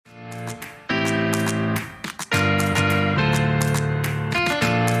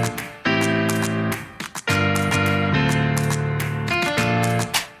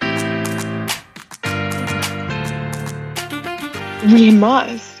We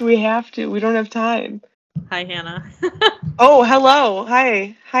must. We have to. We don't have time. Hi, Hannah. Oh, hello.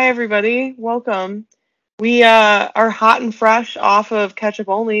 Hi. Hi, everybody. Welcome. We are hot and fresh off of Catch Up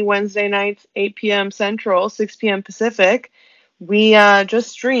Only Wednesday nights, 8 p.m. Central, 6 p.m. Pacific. We just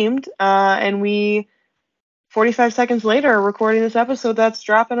streamed, and we, 45 seconds later, are recording this episode that's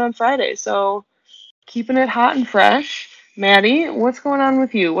dropping on Friday. So, keeping it hot and fresh. Maddie, what's going on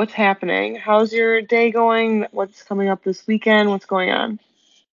with you? What's happening? How's your day going? What's coming up this weekend? What's going on?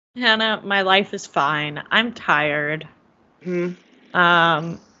 Hannah, my life is fine. I'm tired. Hmm.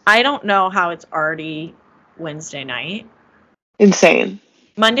 I don't know how it's already Wednesday night. Insane.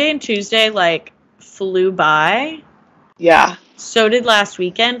 Monday and Tuesday, flew by. Yeah. So did last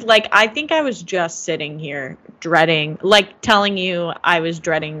weekend. I think I was just sitting here dreading, telling you I was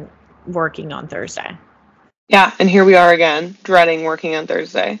dreading working on Thursday. Yeah, and here we are again, dreading working on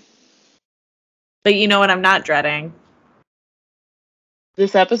Thursday. But you know what I'm not dreading?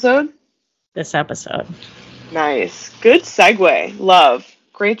 This episode? This episode. Nice. Good segue. Love.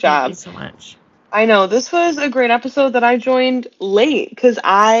 Great job. Thank you so much. I know. This was a great episode that I joined late because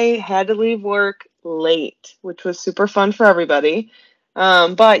I had to leave work late, which was super fun for everybody.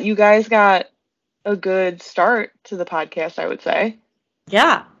 But you guys got a good start to the podcast, I would say.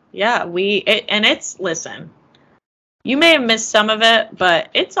 Yeah. Listen, you may have missed some of it, but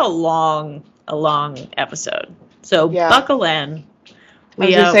it's a long episode. So Buckle in. I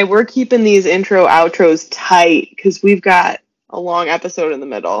was going to say, we're keeping these intro outros tight because we've got a long episode in the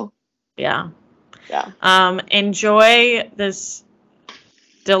middle. Yeah. Yeah. Enjoy this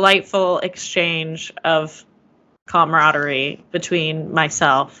delightful exchange of camaraderie between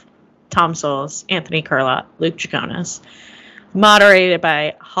myself, Tom Souls, Anthony Curlott, Luke Jaconis, moderated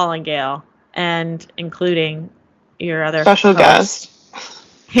by Hollyn Gale, and including your other special guest,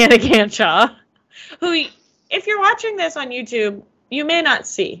 Hannah Ganshaw, who, if you're watching this on YouTube, you may not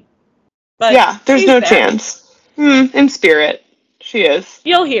see. But yeah, there's no chance. In spirit, she is.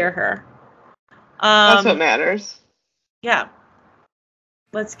 You'll hear her. That's what matters. Yeah.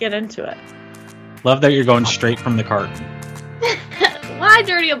 Let's get into it. Love that you're going straight from the carton. Why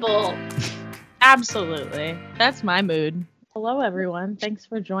dirty a bowl? Absolutely. That's my mood. Hello, everyone. Thanks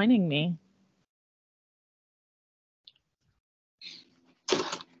for joining me.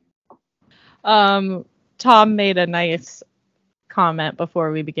 Tom made a nice comment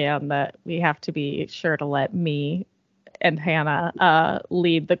before we began that we have to be sure to let me and Hannah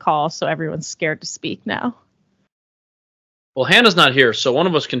lead the call, so everyone's scared to speak now. Well, Hannah's not here, so one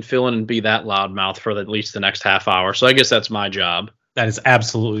of us can fill in and be that loudmouth for at least the next half hour. So I guess that's my job. That is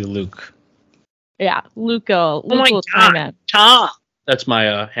absolutely Luke. Yeah, Luke will chime in. Tom! That's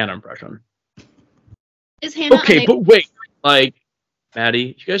my Hannah impression. Is Hannah okay, but wait.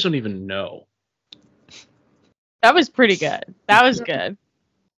 Maddie, you guys don't even know. That was pretty good. That was good.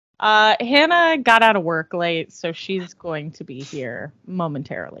 Hannah got out of work late, so she's going to be here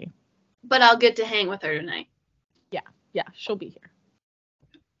momentarily. But I'll get to hang with her tonight. Yeah, she'll be here.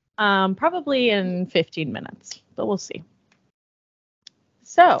 Probably in 15 minutes, but we'll see.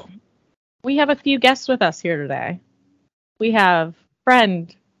 So, we have a few guests with us here today. We have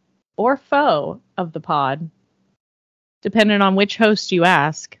friend or foe of the pod, depending on which host you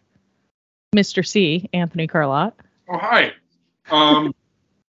ask, Mr. C, Anthony Curlott. Oh, hi.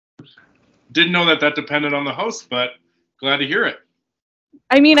 Didn't know that depended on the host, but glad to hear it.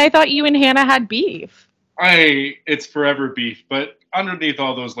 I mean, I thought you and Hannah had beef. It's forever beef, but underneath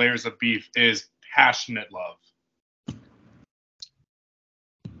all those layers of beef is passionate love.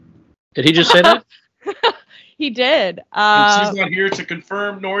 Did he just say that? He did. And she's not here to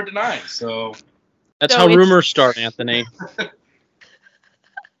confirm nor deny, so... That's how rumors start, Anthony.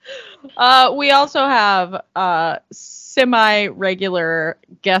 We also have semi-regular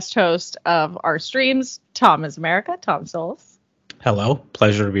guest host of our streams, Tom is America, Tom Souls. Hello.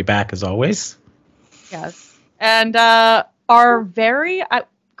 Pleasure to be back as always. Yes. And our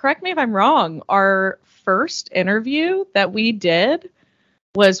correct me if I'm wrong, our first interview that we did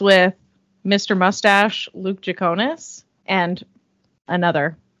was with Mr. Mustache, Luke Jaconis, and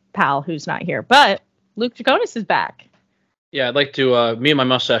another pal who's not here. But Luke Jaconis is back. Yeah, I'd like to, me and my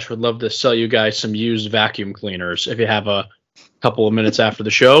mustache would love to sell you guys some used vacuum cleaners. If you have a couple of minutes after the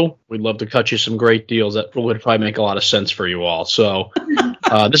show, we'd love to cut you some great deals that would probably make a lot of sense for you all. So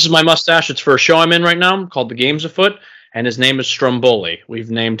this is my mustache. It's for a show I'm in right now called The Game's Afoot, and his name is Stromboli. We've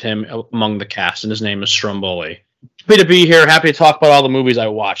named him among the cast, and his name is Stromboli. Happy to be here. Happy to talk about all the movies I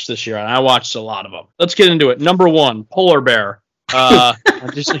watched this year, and I watched a lot of them. Let's get into it. Number 1, Polar Bear.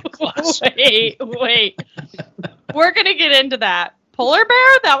 Disney Plus. Wait. We're going to get into that. Polar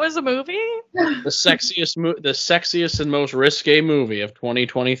Bear? That was a movie? The sexiest and most risque movie of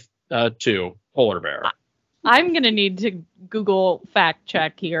 2022, Polar Bear. I'm gonna need to Google fact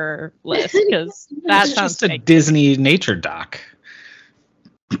check your list because that It's sounds just a fake. Disney nature doc.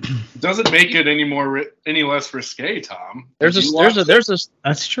 Doesn't make it any less risque, Tom. There's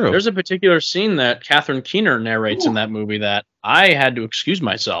That's true. a particular scene that Catherine Keener narrates in that movie that I had to excuse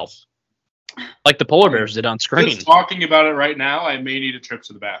myself, like the polar bears did on screen. Just talking about it right now, I may need a trip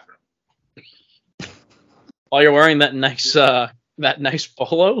to the bathroom. While you're wearing that nice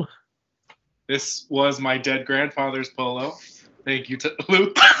polo. This was my dead grandfather's polo. Thank you,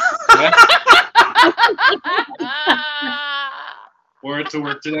 Luke. Wore it to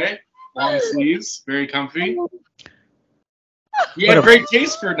work today. Long sleeves, very comfy. You had great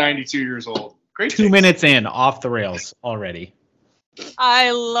taste for 92 years old. Great 2 taste. minutes in, off the rails already. I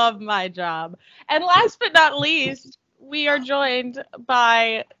love my job. And last but not least, we are joined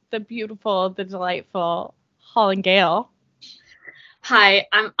by the beautiful, the delightful Hollyn Gale. Hi,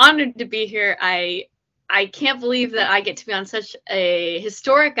 I'm honored to be here. I can't believe that I get to be on such a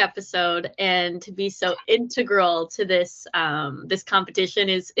historic episode and to be so integral to this this competition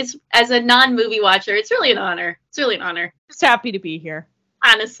is as a non-movie watcher, it's really an honor. It's really an honor, Just happy to be here.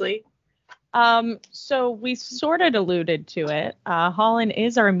 honestly. So we sort of alluded to it. Hollyn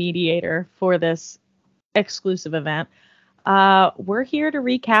is our mediator for this exclusive event. We're here to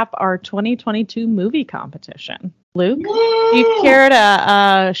recap our 2022 movie competition. Luke, do you care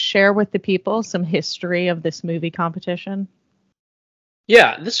to share with the people some history of this movie competition?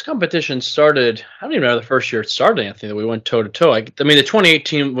 Yeah, this competition started. I don't even know the first year it started, Anthony, that we went toe to toe. I mean, the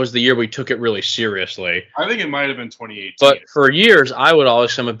 2018 was the year we took it really seriously. I think it might have been 2018. But for years, I would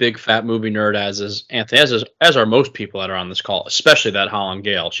always say I'm a big fat movie nerd, as Anthony, as are most people that are on this call, especially that Hollyn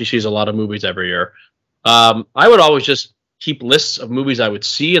Gale. She sees a lot of movies every year. I would always just keep lists of movies I would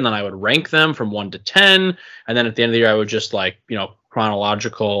see, and then I would rank them from 1 to 10. And then at the end of the year, I would just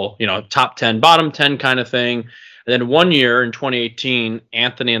chronological, top 10, bottom 10 kind of thing. And then one year in 2018,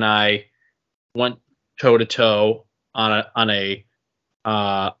 Anthony and I went toe to toe on a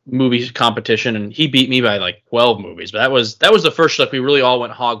movie competition, and he beat me by like 12 movies. But that was the first we really all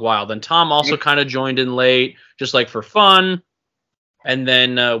went hog wild. And Tom also kind of joined in late, just like for fun. And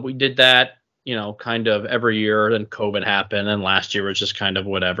then we did that, kind of every year. Then COVID happened, and last year was just kind of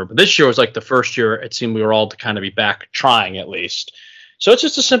whatever. But this year was like the first year it seemed we were all to kind of be back trying at least. So it's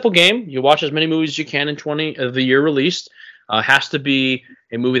just a simple game. You watch as many movies as you can in 20 of the year released. Has to be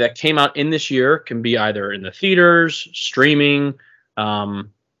a movie that came out in this year. Can be either in the theaters, streaming. I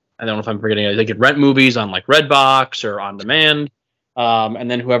don't know if I'm forgetting. They could rent movies on like Redbox or on demand. And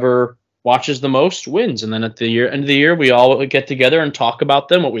then whoever watches the most wins. And then at the end of the year, we all get together and talk about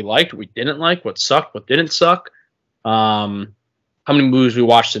them, what we liked, what we didn't like, what sucked, what didn't suck. How many movies we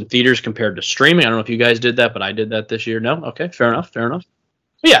watched in theaters compared to streaming. I don't know if you guys did that, but I did that this year. No? Okay, fair enough. But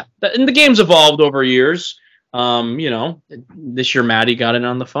yeah, and the game's evolved over years. This year Maddie got in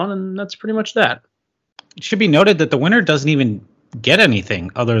on the fun, and that's pretty much that. It should be noted that the winner doesn't even get anything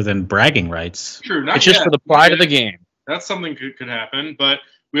other than bragging rights. True, It's just for the pride of the game. That's something could happen, but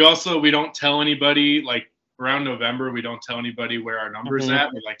we don't tell anybody, like around November, we don't tell anybody where our number's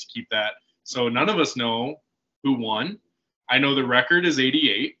at. We like to keep that. So none of us know who won. I know the record is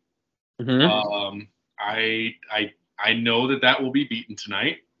 88. Mm-hmm. I know that will be beaten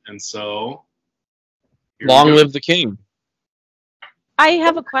tonight. And so long live the king. I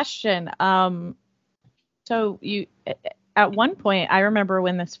have a question. So you, at one point, I remember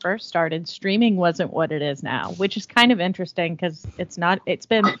when this first started, streaming wasn't what it is now, which is kind of interesting because it's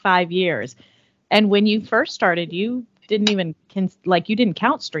been 5 years. And when you first started, you didn't even, you didn't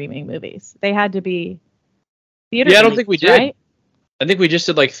count streaming movies. They had to be theater. Yeah, I don't think we did. Right? I think we just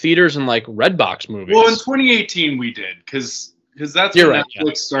did like theaters and like Redbox movies. Well, in 2018 we did, because that's You're when right,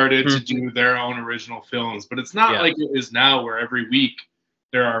 Netflix started to do their own original films. But it's not like it is now, where every week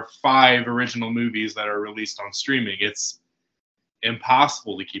there are 5 original movies that are released on streaming. It's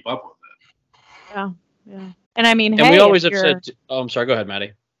impossible to keep up with it. Yeah. And I mean, and we always have said. Oh, I'm sorry. Go ahead,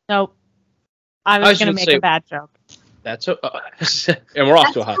 Maddie. Nope. I was going to make a bad joke. That's and we're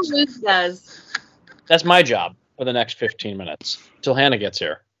off to a hot start. Luke does. That's my job for the next 15 minutes until Hannah gets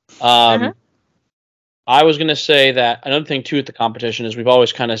here. I was going to say that another thing too at the competition is we've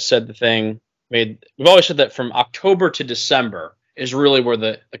always kind of said we've always said that from October to December is really where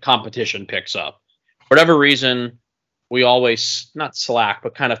the competition picks up. For whatever reason, we always not slack,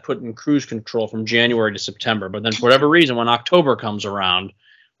 but kind of put in cruise control from January to September. But then for whatever reason, when October comes around,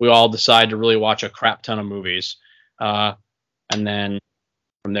 we all decide to really watch a crap ton of movies. And then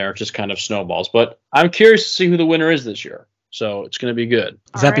from there, it just kind of snowballs. But I'm curious to see who the winner is this year. So it's going to be good.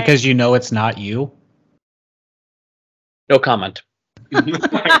 Is that because you know it's not you? No comment.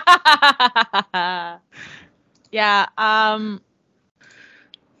 Yeah.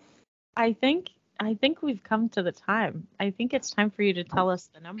 I think we've come to the time. I think it's time for you to tell us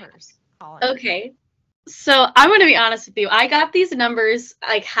the numbers, Hollyn. Okay. So I'm going to be honest with you. I got these numbers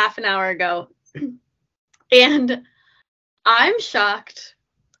like half an hour ago. And I'm shocked.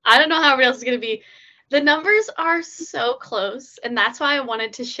 I don't know how everybody else is going to be. The numbers are so close. And that's why I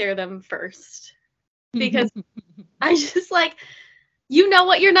wanted to share them first. Because I just like, you know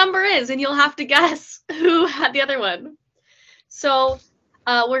what your number is, and you'll have to guess who had the other one. So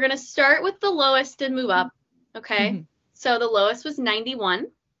we're going to start with the lowest and move up. Okay. Mm-hmm. So the lowest was 91.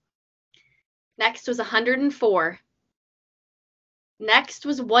 Next was 104. Next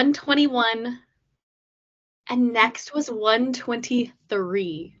was 121. And next was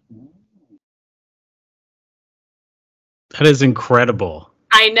 123. That is incredible.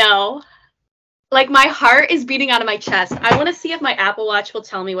 I know. Like, my heart is beating out of my chest. I want to see if my Apple Watch will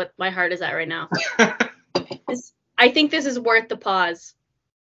tell me what my heart is at right now. I think this is worth the pause.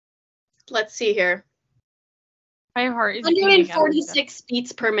 Let's see here. My heart is 146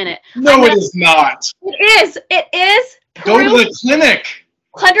 beats per minute. No, it is not. It is. It is. Go to the clinic.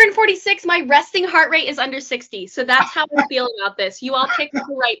 146. My resting heart rate is under 60. So that's how I feel about this. You all picked the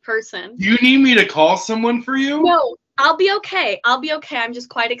right person. You need me to call someone for you? No, I'll be okay. I'll be okay. I'm just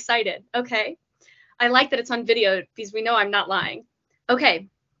quite excited. Okay. I like that it's on video because we know I'm not lying. Okay.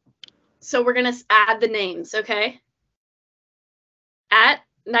 So we're going to add the names. Okay. At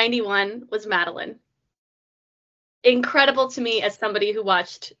 91 was Madeline. Incredible to me as somebody who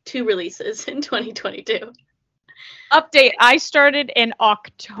watched 2 releases in 2022. Update, I started in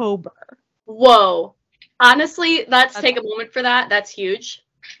October. Whoa. Honestly, let's take a moment for that. That's huge.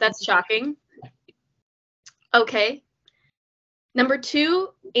 That's shocking. Okay. Number 2,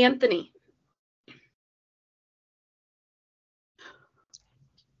 Anthony.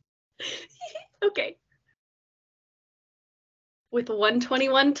 Okay. With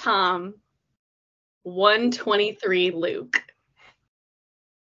 121, Tom. 123, Luke.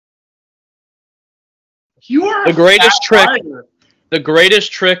 You are the greatest trick. The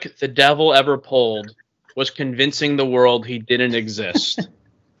greatest trick the devil ever pulled was convincing the world he didn't exist.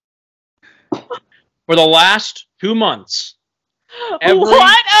 For the last 2 months, every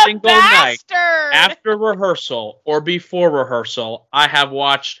single night after rehearsal or before rehearsal, I have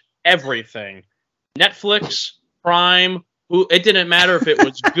watched everything. Netflix, Prime, it didn't matter if it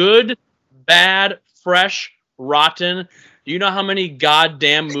was good, bad, fresh, rotten. Do you know how many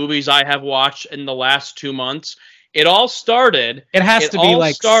goddamn movies I have watched in the last 2 months? It all started. It has to be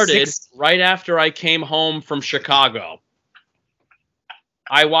like started right after I came home from Chicago.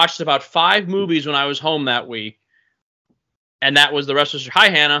 I watched about 5 movies when I was home that week, and that was the rest was hi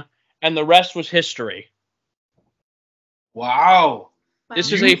Hannah, and the rest was history. Wow.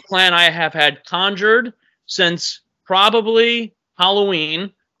 This is a plan I have had conjured since probably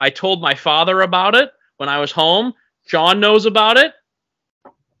Halloween. I told my father about it when I was home. Sean knows about it.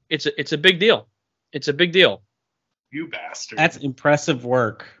 It's a big deal. It's a big deal. You bastard. That's impressive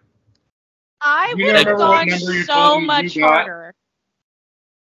work. I would have gone so much harder.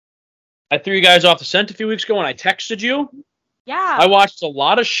 I threw you guys off the scent a few weeks ago when I texted you. Yeah. I watched a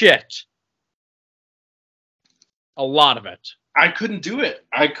lot of shit. A lot of it. I couldn't do it.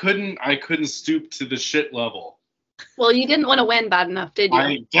 I couldn't stoop to the shit level. Well, you didn't want to win bad enough, did you?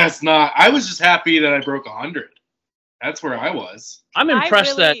 I guess not. I was just happy that I broke 100. That's where I was. I'm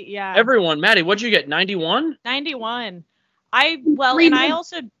impressed that everyone, Maddie, what'd you get? 91? 91. I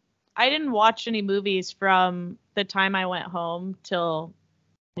didn't watch any movies from the time I went home till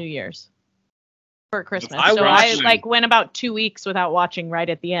New Year's for Christmas. I went about 2 weeks without watching right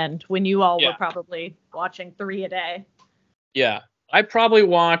at the end when you all were probably watching 3 a day. Yeah. I probably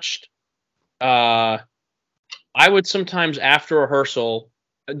watched I would sometimes after rehearsal,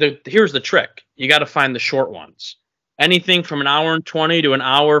 here's the trick. You got to find the short ones. Anything from an hour and 20 to an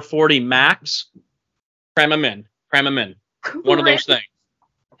hour 40 max, cram them in. One of those things.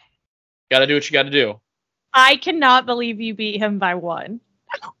 Got to do what you got to do. I cannot believe you beat him by 1.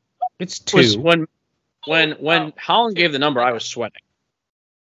 It's 2. When Hollyn gave the number, I was sweating.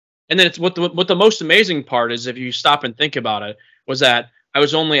 And then it's what the most amazing part is, if you stop and think about it, was that I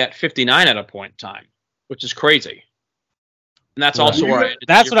was only at 59 at a point in time, which is crazy. And that's also where I ended.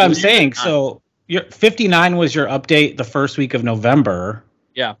 That's what I'm saying. So your 59 was your update the first week of November.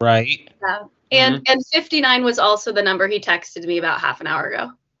 Yeah. Right? Yeah. And 59 was also the number he texted me about half an hour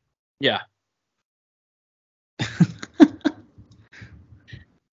ago. Yeah.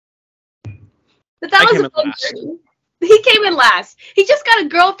 But that was a fun journey. He came in last. He just got a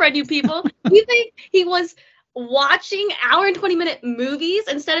girlfriend, you people. You think he was watching hour and 20-minute movies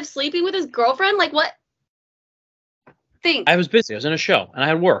instead of sleeping with his girlfriend? Like, what? Think. I was busy. I was in a show, and I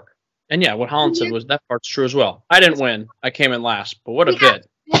had work. And yeah, what Hollyn said was that part's true as well. I didn't win. I came in last, but what a bit.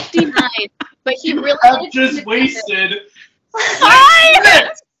 59, but he really I've just wasted.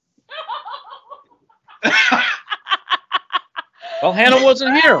 Well, Hannah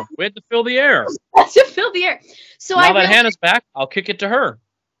wasn't here. We had to fill the air. to fill the air. So Now that Hannah's back, I'll kick it to her.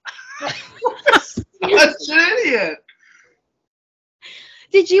 Such an idiot.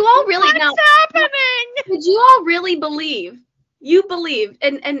 Did you all really What's happening? Did you all really believe? You believed,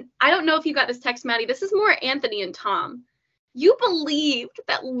 and I don't know if you got this text, Maddie. This is more Anthony and Tom. You believed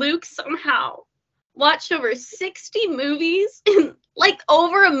that Luke somehow watched over 60 movies, like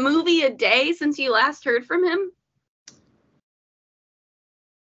over a movie a day since you last heard from him?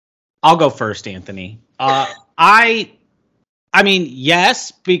 I'll go first, Anthony. I mean,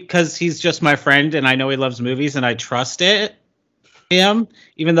 yes, because he's just my friend and I know he loves movies and I trust him,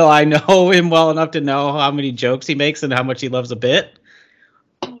 even though I know him well enough to know how many jokes he makes and how much he loves a bit.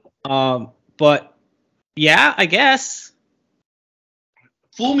 But yeah, I guess.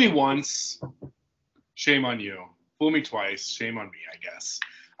 Fool me once, shame on you. Fool me twice, shame on me, I guess.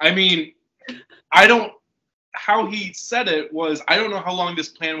 I mean, how he said it was, I don't know how long this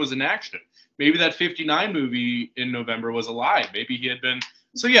plan was in action. Maybe that 59 movie in November was a lie. Maybe he had been.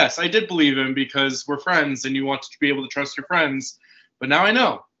 So yes, I did believe him because we're friends and you want to be able to trust your friends. But now I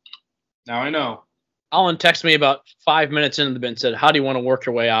know. Hollyn texted me about 5 minutes into the bit and said, how do you want to work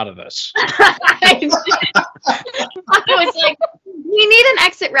your way out of this? I was like, we need an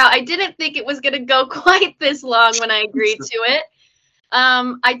exit route. I didn't think it was going to go quite this long when I agreed to it.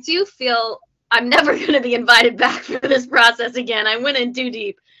 I do feel I'm never going to be invited back for this process again. I went in too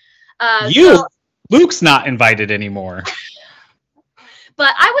deep. Luke's not invited anymore.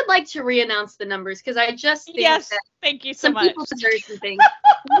 But I would like to re-announce the numbers because I just think that thank you so some much. people deserve some things.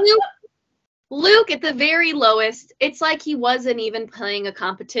 Luke, at the very lowest, it's like he wasn't even playing a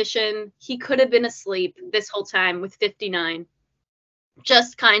competition. He could have been asleep this whole time with 59.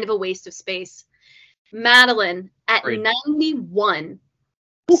 Just kind of a waste of space. Madeline at 91,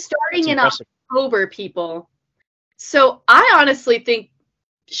 starting in October, people. So I honestly think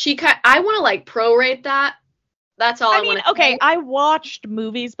I want to like prorate that. That's all I want to say. Okay, I watched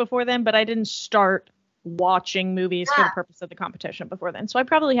movies before then, but I didn't start watching movies for the purpose of the competition before then. So I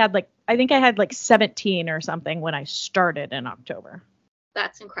probably had I think I had 17 or something when I started in October.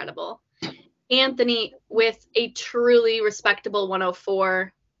 That's incredible. Anthony with a truly respectable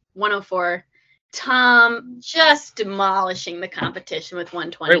 104. Tom just demolishing the competition with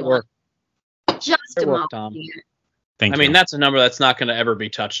 121. Great work. Just Great demolishing work, Tom. it. Thank you. I mean, that's a number that's not going to ever be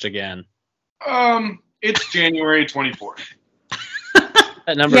touched again. It's January 24th.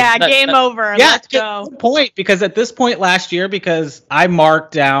 That number. Game over. Yeah, Let's go. good point, because at this point last year, because I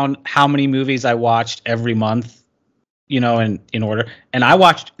marked down how many movies I watched every month, in order, and I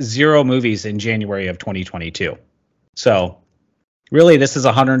watched 0 movies in January of 2022. So really, this is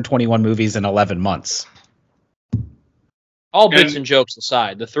 121 movies in 11 months. All bits and jokes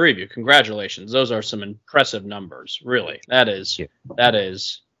aside, the three of you, congratulations. Those are some impressive numbers. Really, that is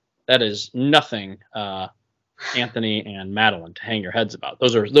nothing. Anthony and Madeline to hang your heads about.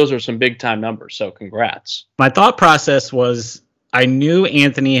 Those are some big time numbers. So congrats. My thought process was I knew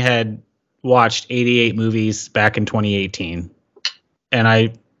Anthony had watched 88 movies back in 2018, and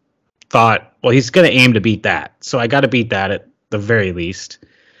I thought, well, he's going to aim to beat that, so I got to beat that at the very least.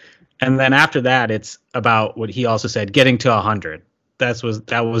 And then after that, it's about what he also said, getting to 100. That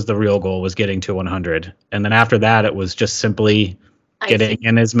was the real goal, was getting to 100. And then after that, it was just simply getting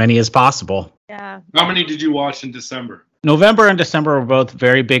in as many as possible. Yeah. How many did you watch in December? November and December were both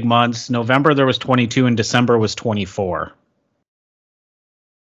very big months. November, there was 22, and December was 24.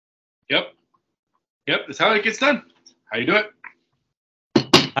 Yep, that's how it gets done. How you do it.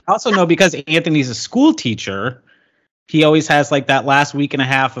 I also know because Anthony's a school teacher, he always has that last week and a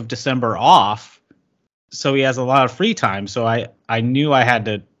half of December off. So he has a lot of free time. So I knew I had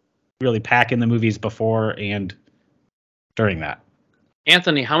to really pack in the movies before and during that.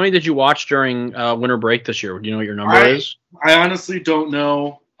 Anthony, how many did you watch during winter break this year? Do you know what your number is? I honestly don't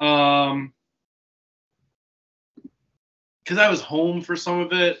know. Because I was home for some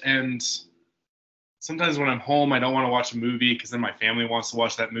of it, and sometimes when I'm home, I don't want to watch a movie because then my family wants to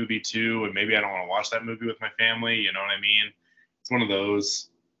watch that movie too, and maybe I don't want to watch that movie with my family. You know what I mean? It's one of those.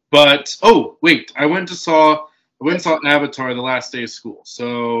 But wait, I went and saw Avatar: The Last Day of School.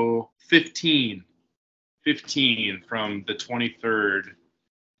 So 15 from the 23rd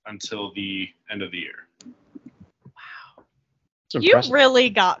until the end of the year. It's You impressive. really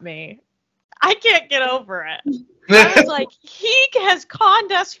got me. I can't get over it. I was like, he has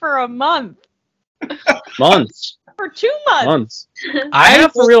conned us for a month. Months. For 2 months. Months. I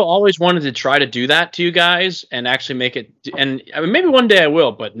have for real always wanted to try to do that to you guys and actually make it. And I mean, maybe one day I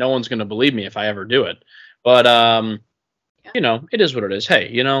will, but no one's going to believe me if I ever do it. But you know, it is what it is. Hey,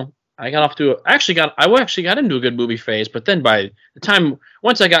 you know, I actually got into a good movie phase, but then by the time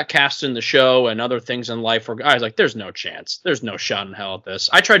once I got cast in the show and other things in life, I was like, there's no chance, there's no shot in hell at this.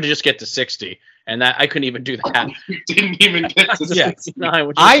 I tried to just get to 60, and that I couldn't even do that. You didn't even get to Yeah. 69,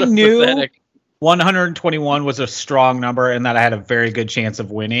 which is I so knew pathetic. 121 was a strong number and that I had a very good chance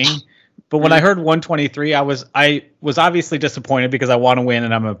of winning. But when I heard 123, I was obviously disappointed because I want to win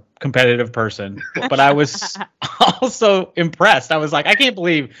and I'm a competitive person. But I was also impressed. I was like, I can't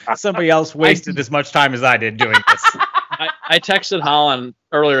believe somebody else wasted as much time as I did doing this. I texted Hollyn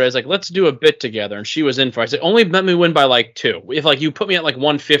earlier. I was like, let's do a bit together, and she was in for it. I said, only let me win by like 2. If like you put me at like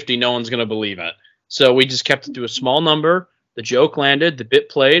 150, no one's gonna believe it. So we just kept it to a small number. The joke landed, the bit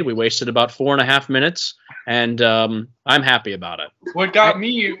played. We wasted about 4.5 minutes, and I'm happy about it. What got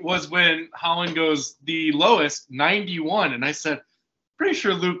me was when Hollyn goes the lowest, 91, and I said, pretty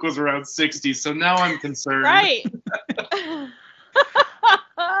sure Luke was around 60, so now I'm concerned. Right.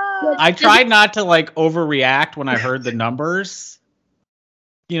 I tried not to like overreact when I heard the numbers,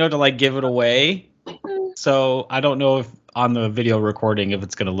 you know, to like give it away. So I don't know if on the video recording if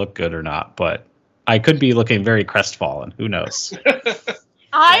it's going to look good or not, but I could be looking very crestfallen. Who knows?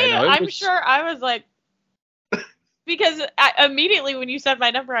 I'm sure I was like, because immediately when you said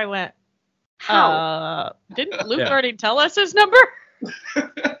my number, I went, didn't Luke already tell us his number?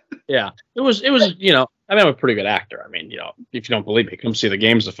 Yeah, it was, you know, I mean, I'm a pretty good actor. I mean, you know, if you don't believe me, come see the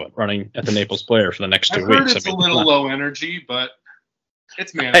games afoot running at the Naples Player for the next 2 I've heard weeks. it's I mean, a little low energy, but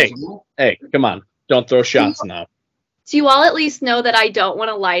it's manageable. Hey, come on. Don't throw shots now. Do you all at least know that I don't want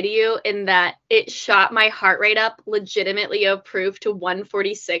to lie to you in that it shot my heart rate up legitimately of proof to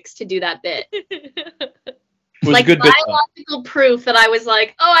 146 to do that bit? It was Like a good bit. biological proof that I was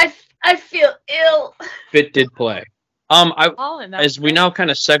like, oh, I feel ill. Bit did play. As we now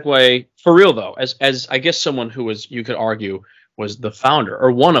kind of segue for real though, as I guess someone who was, you could argue, was the founder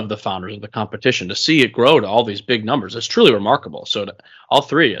or one of the founders of the competition, to see it grow to all these big numbers, it's truly remarkable. So to all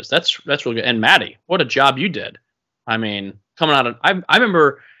three is that's really good. And Maddie, what a job you did. I mean, coming out of I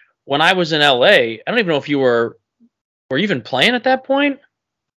remember when I was in LA, I don't even know if you were you even playing at that point?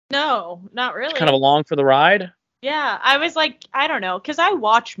 No, not really. Kind of along for the ride? Yeah, I was like, I don't know, because I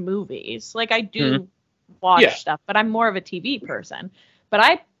watch movies. Like, I do watch stuff, but I'm more of a TV person. But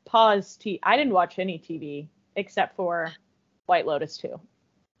I paused I didn't watch any TV except for White Lotus 2.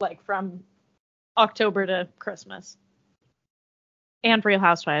 Like, from October to Christmas. And Real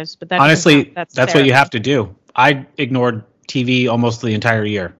Housewives. But that honestly, that's fair. what you have to do. I ignored TV almost the entire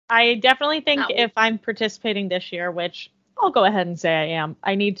year. I definitely think if I'm participating this year, which I'll go ahead and say I am,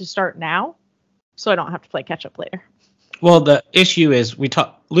 I need to start now so I don't have to play catch up later. Well, the issue is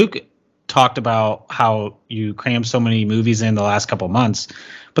Luke talked about how you cram so many movies in the last couple months,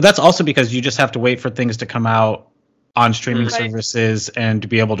 but that's also because you just have to wait for things to come out on streaming services and to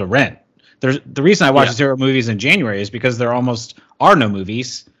be able to rent. The reason I watch 0 movies in January is because there almost are no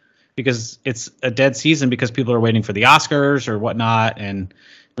movies, because it's a dead season because people are waiting for the Oscars or whatnot, and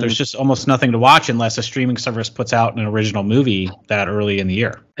there's just almost nothing to watch unless a streaming service puts out an original movie that early in the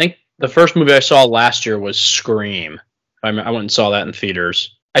year. I think the first movie I saw last year was Scream. I went and saw that in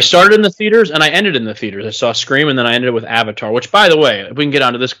theaters. I started in the theaters and I ended in the theaters. I saw Scream and then I ended with Avatar, which, by the way, if we can get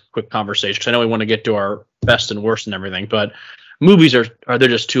onto this quick conversation, because I know we want to get to our best and worst and everything, but movies they're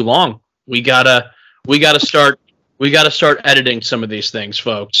just too long. We gotta start editing some of these things,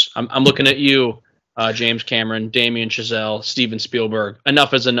 folks. I'm looking at you, James Cameron, Damien Chazelle, Steven Spielberg.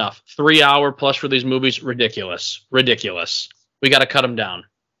 Enough is enough. 3 hour plus for these movies, ridiculous. We got to cut them down.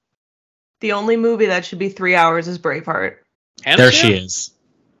 The only movie that should be 3 hours is Braveheart. There she is.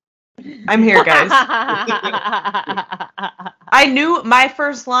 I'm here, guys. I knew my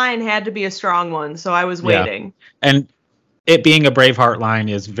first line had to be a strong one, so I was waiting. And it being a Braveheart line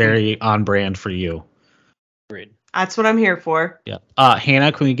is very on brand for you. Agreed. That's what I'm here for. Yeah.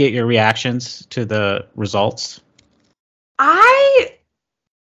 Hannah, can we get your reactions to the results?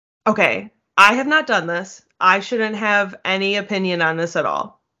 Okay, I have not done this. I shouldn't have any opinion on this at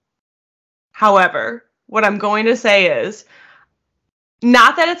all. However, what I'm going to say is,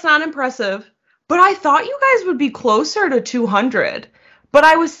 not that it's not impressive, but I thought you guys would be closer to 200. But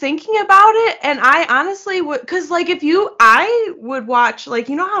I was thinking about it, and I honestly would, because, like, I would watch, like,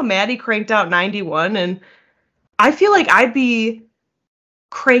 you know how Maddie cranked out 91, and I feel like I'd be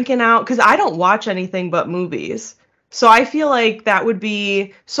cranking out, because I don't watch anything but movies. So I feel like that would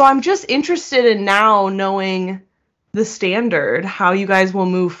be, so I'm just interested in now knowing the standard, how you guys will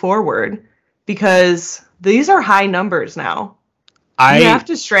move forward, because these are high numbers now. You have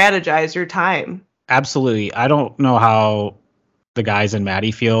to strategize your time. Absolutely. I don't know how the guys and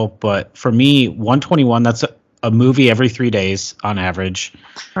Maddie feel, but for me, 121, that's a movie every 3 days on average.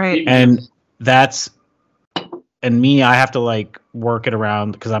 Right. And me, I have to like work it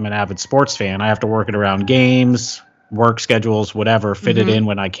around, because I'm an avid sports fan. I have to work it around games, work schedules, whatever, fit it in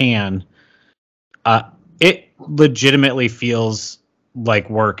when I can. It legitimately feels like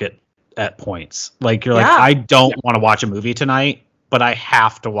work at points. Like you're like, I don't want to watch a movie tonight, but I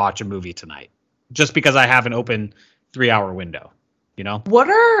have to watch a movie tonight just because I have an open 3-hour window, you know?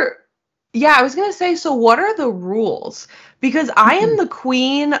 I was going to say, so what are the rules? Because I am the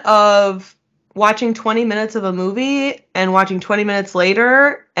queen of watching 20 minutes of a movie and watching 20 minutes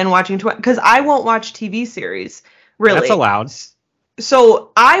later and watching because I won't watch TV series, really. That's allowed.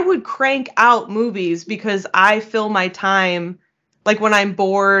 So I would crank out movies because I fill my time, like when I'm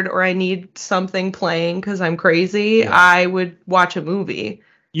bored or I need something playing because I'm crazy, I would watch a movie.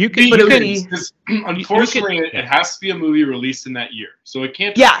 Unfortunately, it has to be a movie released in that year. So it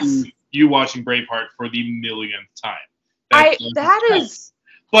can't just be you watching Braveheart for the millionth time.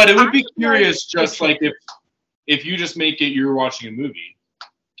 But it would be curious, just like if you just make it you're watching a movie,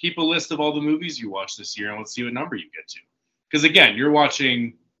 keep a list of all the movies you watched this year and let's see what number you get to. Because again, you're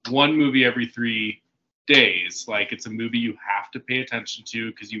watching one movie every 3 days. Like it's a movie you have to pay attention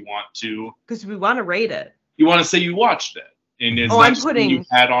to because you want to. Because we want to rate it. You want to say you watched it. And it's not just something you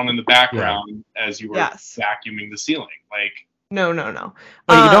had on in the background as you were vacuuming the ceiling. Like No.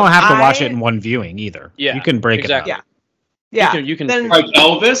 But you don't have to watch it in one viewing either. Yeah, you can break it up. Yeah. You can like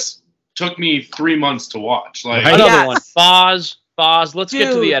Elvis took me 3 months to watch. Like another one. Boz, let's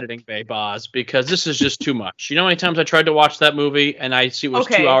get to the editing bay, Boz, because this is just too much. You know how many times I tried to watch that movie and I see it was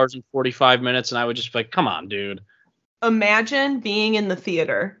 2 hours and 45 minutes and I would just be like, come on, dude. Imagine being in the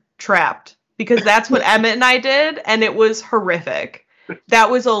theater, trapped, because that's what Emmett and I did, and it was horrific. That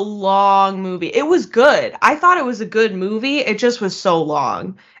was a long movie. It was good. I thought it was a good movie. It just was so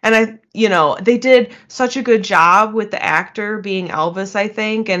long. And they did such a good job with the actor being Elvis, I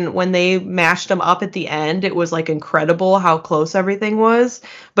think. And when they mashed him up at the end, it was like incredible how close everything was.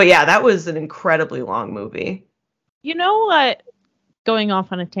 But yeah, that was an incredibly long movie. You know what? Going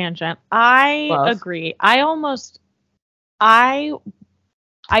off on a tangent, I agree. I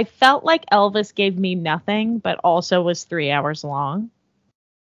felt like Elvis gave me nothing, but also was 3 hours long.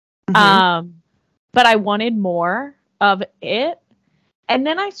 But I wanted more of it. And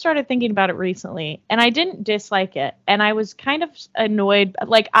then I started thinking about it recently, and I didn't dislike it. And I was kind of annoyed.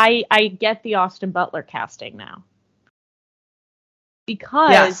 Like, I get the Austin Butler casting now.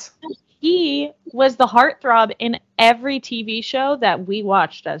 Because he was the heartthrob in every TV show that we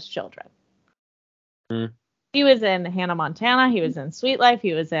watched as children. He was in Hannah Montana. He was in Sweet Life.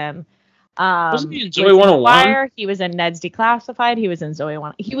 He was in wasn't he in Zoe 101? He was in Ned's Declassified. He was in Zoe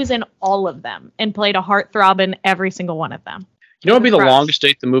 101. He was in all of them and played a heartthrob in every single one of them. You know what would be the longest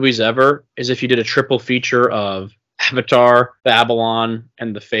date the movies ever? Is if you did a triple feature of Avatar, Babylon,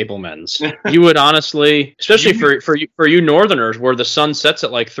 and The Fabelmans. You would honestly, especially for you Northerners, where the sun sets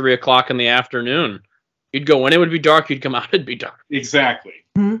at like 3 o'clock in the afternoon, you'd go in, it would be dark. You'd come out, it'd be dark. Exactly.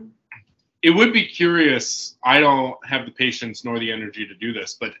 Mm-hmm. It would be curious. I don't have the patience nor the energy to do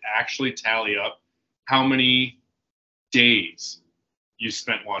this, but actually tally up how many days you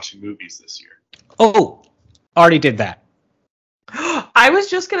spent watching movies this year. Oh, already did that. I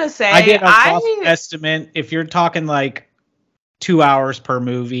was just going to say, I did a rough estimate. If you're talking like 2 hours per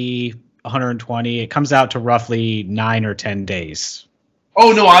movie, 120, it comes out to roughly 9 or 10 days.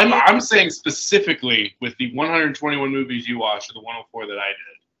 Oh, no, I'm saying specifically with the 121 movies you watched or the 104 that I did.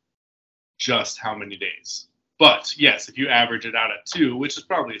 Just how many days. But yes, if you average it out at 2, which is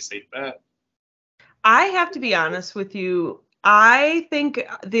probably a safe bet. I have to be honest with you. I think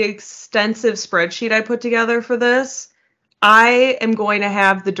the extensive spreadsheet I put together for this, I am going to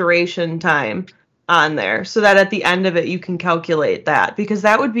have the duration time on there so that at the end of it you can calculate that, because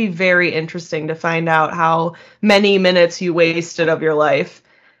that would be very interesting to find out how many minutes you wasted of your life.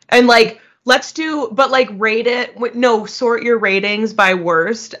 And like, rate it. Sort your ratings by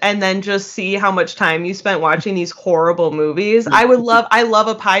worst and then just see how much time you spent watching these horrible movies. I love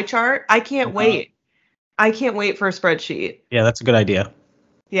a pie chart. I can't wait. I can't wait for a spreadsheet. Yeah, that's a good idea.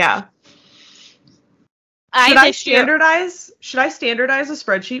 Yeah. Should I standardize a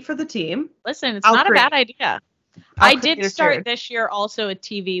spreadsheet for the team? Listen, it's not a bad idea. I did start this year also a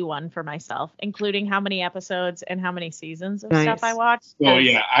TV one for myself, including how many episodes and how many seasons of stuff I watched. Oh,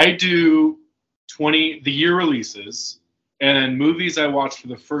 yeah. I do the year releases, and then movies I watched for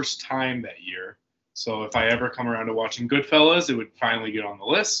the first time that year. So if I ever come around to watching Goodfellas, it would finally get on the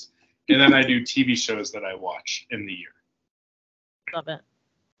list. And then I do TV shows that I watch in the year. Love it.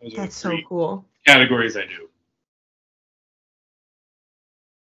 Those are That's the so three cool. categories I do.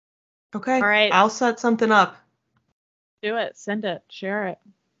 Okay. All right. I'll set something up. Do it. Send it. Share it.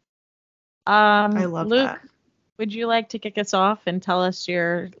 I love Luke, that. would you like to kick us off and tell us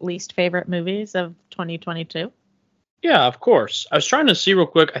your least favorite movies of 2022? Yeah, of course. I was trying to see real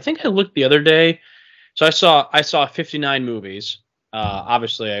quick. I think I looked the other day. So I saw 59 movies.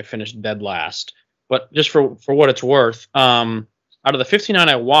 Obviously, I finished dead last. But just for what it's worth, out of the 59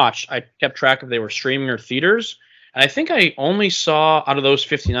 I watched, I kept track if they were streaming or theaters. And I think I only saw out of those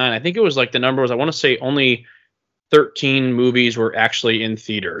 59, I think it was like the number was, I want to say only 13 movies were actually in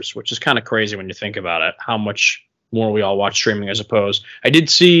theaters, which is kind of crazy when you think about it, how much more we all watch streaming as opposed. I did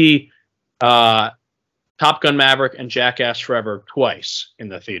see Top Gun Maverick and Jackass Forever twice in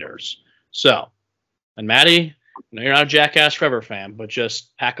the theaters. So, and Maddie, I know you're not a Jackass Forever fan, but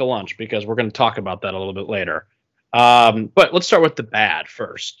just pack a lunch because we're going to talk about that a little bit later. But let's start with the bad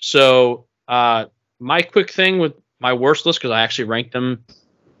first. So, my quick thing with my worst list, because I actually ranked them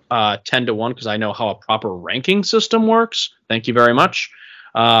 10 to 1 because I know how a proper ranking system works. Thank you very much.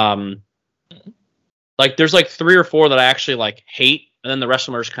 Like there's like 3 or 4 that I actually like hate, and then the rest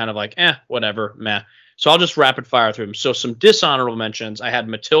of them are just kind of like, whatever, meh. So I'll just rapid fire through them. So some dishonorable mentions. I had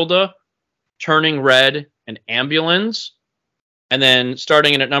Matilda, Turning Red, and Ambulance. And then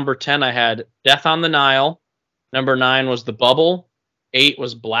starting in at number 10, I had Death on the Nile. Number 9 was The Bubble. 8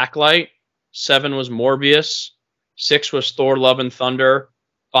 was Blacklight. 7 was Morbius. 6 was Thor Love and Thunder.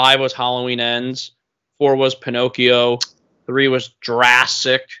 5 was Halloween Ends. 4 was Pinocchio. 3 was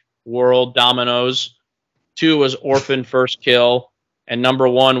Jurassic World Dominoes. 2 was Orphan First Kill. And number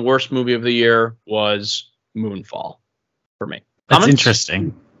 1 worst movie of the year was Moonfall for me. That's Comments?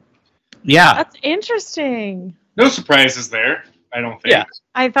 interesting. Yeah. That's interesting. No surprises there, I don't think. Yeah.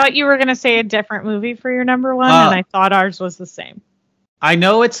 I thought you were going to say a different movie for your number 1, and I thought ours was the same. I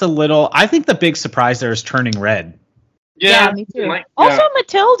know it's a little. I think the big surprise there is Turning Red. Yeah, me too. Also,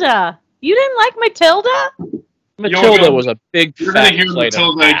 Matilda. You didn't like Matilda? Matilda was a big You're going fat to hear plate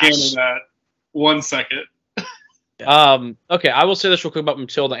of Matilda again ass. in that 1 second. Okay, I will say this real quick about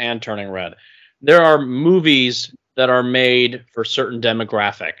Matilda and Turning Red. There are movies that are made for certain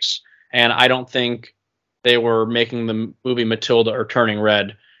demographics, and I don't think they were making the movie Matilda or Turning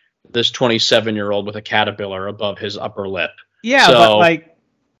Red this 27-year-old with a caterpillar above his upper lip. Yeah, So- but like,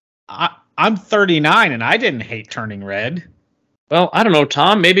 I'm 39 and I didn't hate Turning Red. Well, I don't know,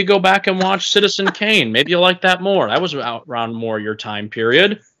 Tom. Maybe go back and watch Citizen Kane. Maybe you'll like that more. That was out around more your time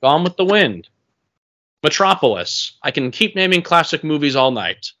period. Gone with the Wind. Metropolis. I can keep naming classic movies all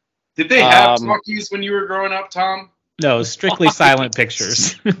night. Did they have talkies when you were growing up, Tom? No, strictly silent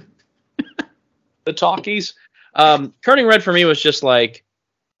pictures. The talkies. Turning Red for me was just like,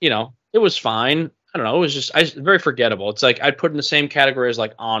 it was fine. I don't know. It was just very forgettable. It's like I'd put in the same category as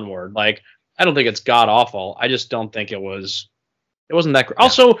like Onward. Like I don't think it's god awful. I just don't think it wasn't that great.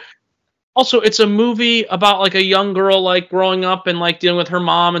 Yeah. Also, it's a movie about like a young girl like growing up and like dealing with her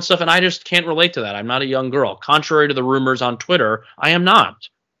mom and stuff, and I just can't relate to that. I'm not a young girl. Contrary to the rumors on Twitter, I am not.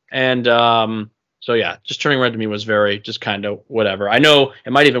 And so yeah, just Turning Red to me was very just kind of whatever. I know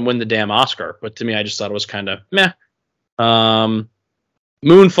it might even win the damn Oscar, but to me, I just thought it was kind of meh.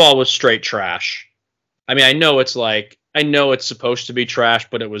 Moonfall was straight trash. I mean, I know it's supposed to be trash,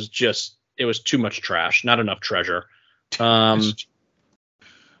 but it was too much trash, not enough treasure.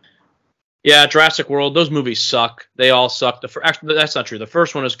 Yeah, Jurassic World, those movies suck. They all suck. Actually, that's not true. The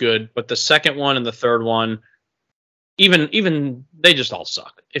first one is good, but the second one and the third one, even they just all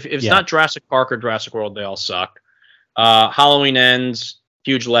suck. If it's not Jurassic Park or Jurassic World, they all suck. Halloween Ends,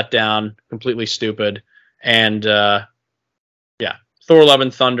 huge letdown, completely stupid. And Thor Love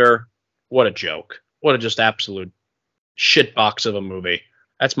and Thunder, what a joke. What a just absolute shitbox of a movie.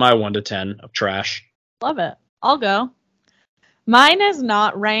 That's my 1 to 10 of trash. Love it. I'll go. Mine is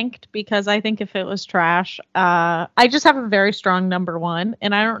not ranked because I think if it was trash, I just have a very strong number 1,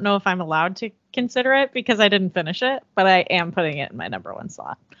 and I don't know if I'm allowed to consider it because I didn't finish it, but I am putting it in my number 1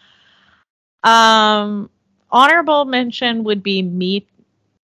 slot. Honorable mention would be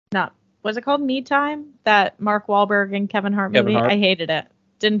was it called Me Time? That Mark Wahlberg and Kevin Hart movie? I hated it.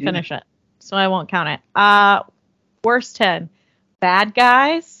 Didn't finish it, so I won't count it. Worst 10. Bad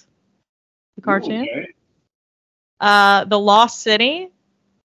Guys, the cartoon. Okay. The Lost City,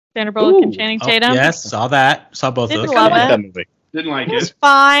 Sandra Bullock and Channing Tatum. Yes, saw that. Saw both Didn't those. love I like it. that movie. Didn't like It was it.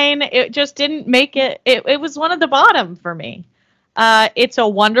 fine. It just didn't make it. It was one of the bottom for me. It's a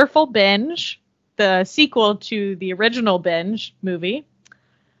Wonderful Binge. the sequel to the original Binge movie,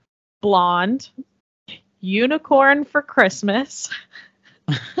 Blonde, Unicorn for Christmas,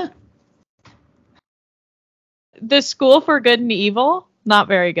 The School for Good and Evil, not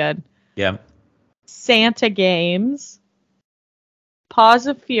very good. Yeah. Santa Games, Paws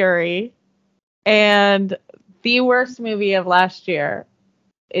of Fury, and the worst movie of last year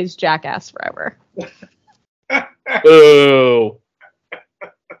is Jackass Forever. Ooh.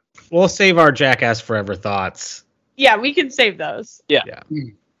 We'll save our Jackass Forever thoughts. Yeah, we can save those. Yeah.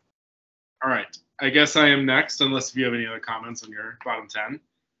 All right. I guess I am next, unless you have any other comments on your bottom 10.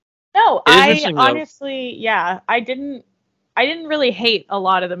 No, It is I interesting, though. honestly, I didn't really hate a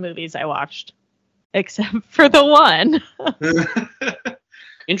lot of the movies I watched, except for the one.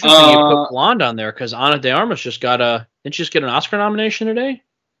 Interesting you put Blonde on there because Ana de Armas didn't she just get an Oscar nomination today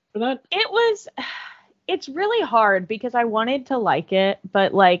for that? It's really hard because I wanted to like it,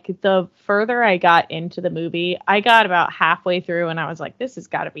 but like the further I got into the movie, I got about halfway through and I was like, this has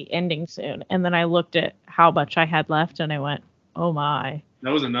got to be ending soon. And then I looked at how much I had left and I went, oh my. That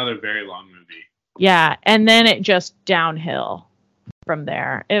was another very long movie. Yeah. And then it just downhill from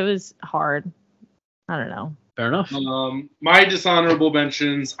there. It was hard. I don't know. Fair enough. My dishonorable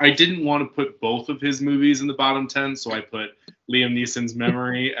mentions, I didn't want to put both of his movies in the bottom 10, so I put Liam Neeson's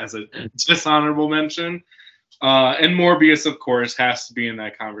Memory as a dishonorable mention. And Morbius, of course, has to be in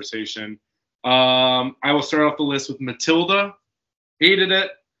that conversation. I will start off the list with Matilda. Hated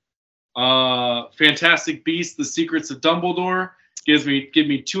it. Fantastic Beasts, The Secrets of Dumbledore. Give me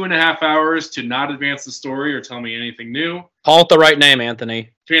 2.5 hours to not advance the story or tell me anything new. Call it the right name, Anthony.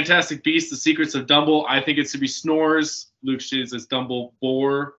 Fantastic Beasts, The Secrets of Dumble. I think it should be Snores. Luke says it's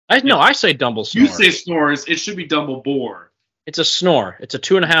Dumbledore. I say Dumble Snore. You say Snores. It should be Dumbledore. It's a snore. It's a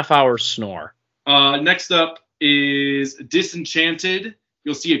 2.5 hour snore. Next up is Disenchanted.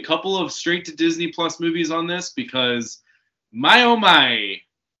 You'll see a couple of straight to Disney Plus movies on this because my oh my,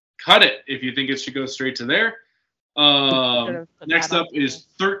 cut it if you think it should go straight to there. Next up is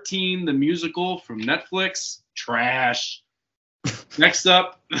 13, the musical from Netflix. Trash. Next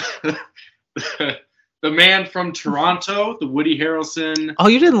up, The Man from Toronto, the Woody Harrelson. Oh,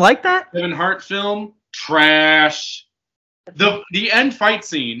 you didn't like that? Kevin Hart film. Trash. The end fight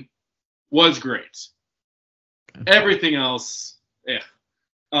scene was great. Everything else,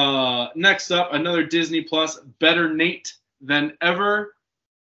 next up, another Disney Plus, Better Nate Than Ever.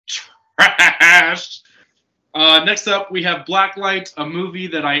 Trash. Next up, we have Blacklight, a movie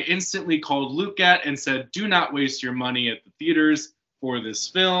that I instantly called Luke at and said, do not waste your money at the theaters for this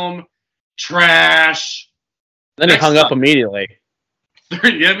film. Trash. Then he hung up immediately.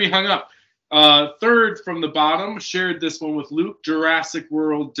 Yeah, we hung up. Third from the bottom, shared this one with Luke, Jurassic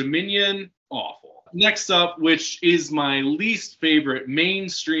World Dominion. Awful. Next up, which is my least favorite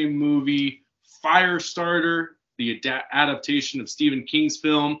mainstream movie, Firestarter, the adaptation of Stephen King's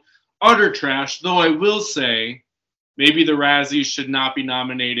film. Utter trash, though I will say maybe the Razzies should not be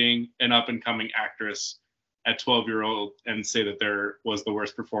nominating an up-and-coming actress at 12-year-old and say that there was the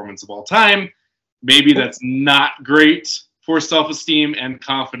worst performance of all time. Maybe that's not great for self-esteem and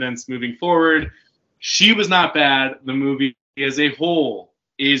confidence moving forward. She was not bad. The movie as a whole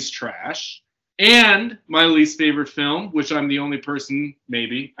is trash. And my least favorite film, which I'm the only person,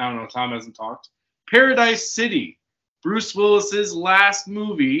 maybe, I don't know, Tom hasn't talked, Paradise City. Bruce Willis's last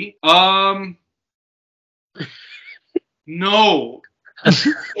movie. No.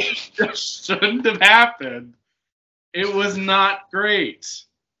 That shouldn't have happened. It was not great.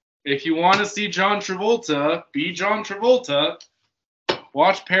 If you want to see John Travolta, be John Travolta.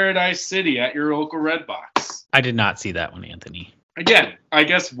 Watch Paradise City at your local Redbox. I did not see that one, Anthony. Again, I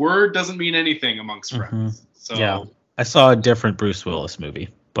guess word doesn't mean anything amongst friends. So yeah, I saw a different Bruce Willis movie,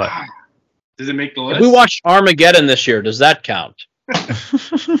 but does it make the If list? we watched Armageddon this year, does that count?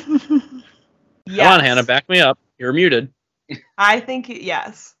 Come on, Hannah, back me up. You're muted. I think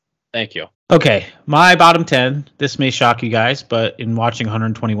yes. Thank you. Okay, my bottom 10. This may shock you guys, but in watching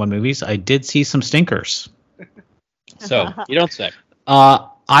 121 movies, I did see some stinkers. So, you don't say.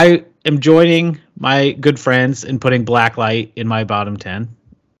 I am joining my good friends in putting Blacklight in my bottom 10.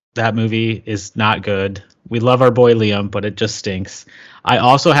 That movie is not good. We love our boy Liam, but it just stinks. I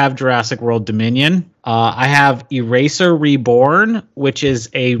also have Jurassic World Dominion. I have Eraser Reborn, which is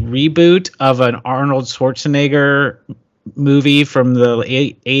a reboot of an Arnold Schwarzenegger movie from the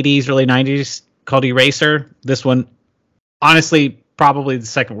 80s, early 90s called Eraser. This one, honestly, probably the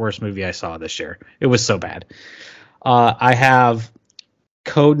second worst movie I saw this year. It was so bad. I have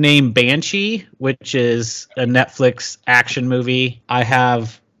Codename Banshee, which is a Netflix action movie. I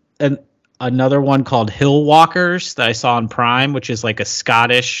have another one called Hill Walkers that I saw on Prime, which is like a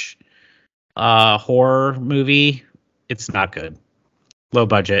Scottish horror movie. It's not good. Low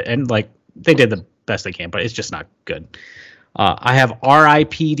budget, and like they did the best they can, but it's just not good. I have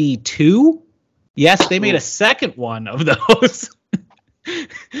R.I.P.D. 2. Yes, they made a second one of those.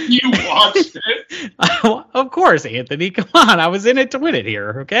 You watched it? Of course, Anthony. Come on, I was in it to win it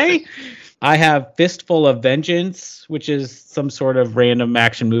here. Okay. I have Fistful of Vengeance, which is some sort of random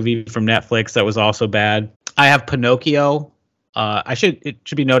action movie from Netflix that was also bad. I have Pinocchio. It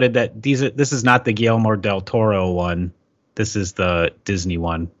should be noted that this is not the Guillermo del Toro one. This is the Disney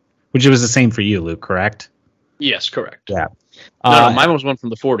one, which was the same for you, Luke, correct? Yes, correct. Yeah. No, mine was one from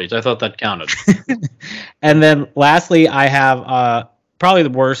the 40s. I thought that counted. And then lastly, I have probably the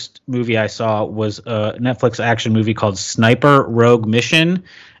worst movie I saw was a Netflix action movie called Sniper Rogue Mission.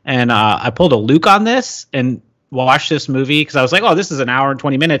 And I pulled a Luke on this and watched this movie because I was like, oh, this is an hour and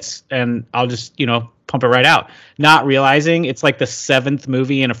 20 minutes and I'll just, pump it right out. Not realizing it's like the 7th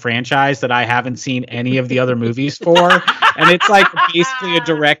movie in a franchise that I haven't seen any of the other movies for. And it's like basically a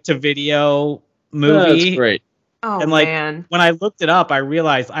direct-to-video movie. That's great. Oh, And like man. when I looked it up, I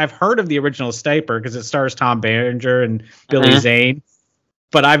realized I've heard of the original Sniper because it stars Tom Berenger and Billy Zane,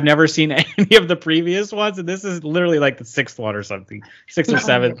 but I've never seen any of the previous ones. And this is literally like the 6th one or something, 6th or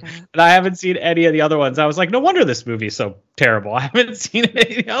 7th. And I haven't seen any of the other ones. I was like, no wonder this movie is so terrible. I haven't seen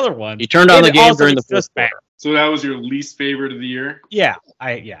any of the other ones. You turned on And the game also during the it's just fourth bad. quarter. So that was your least favorite of the year? Yeah,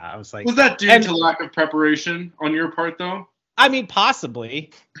 I was like, Was that due and- to lack of preparation on your part, though? I mean,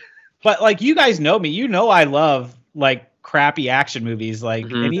 possibly, but like you guys know me, I love like crappy action movies. Like,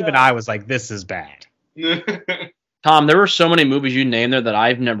 and even I was like, this is bad. Tom, there were so many movies you named there that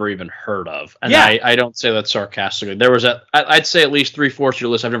I've never even heard of. And Yeah. I don't say that sarcastically. There was I'd say at least 3/4 of your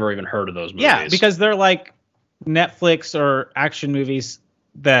list I've never even heard of those movies. Yeah, because they're like Netflix or action movies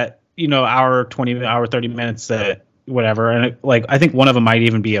that, hour 20, hour 30 minutes that whatever. And I think one of them might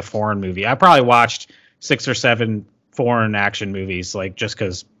even be a foreign movie. I probably watched 6 or 7 foreign action movies, like just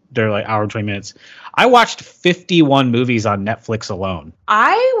because they're like hour 20 minutes. I watched 51 movies on Netflix alone.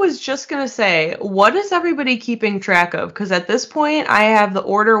 I was just going to say, what is everybody keeping track of? Because at this point, I have the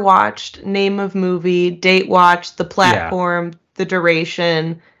order watched, name of movie, date watched, the platform, the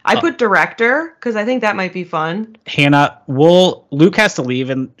duration. I put director because I think that might be fun. Hannah, Luke has to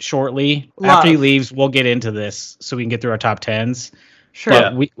leave shortly. Love. After he leaves, we'll get into this so we can get through our top 10s. Sure.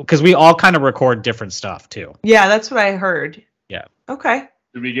 But because we all kind of record different stuff too. Yeah, that's what I heard. Yeah. Okay.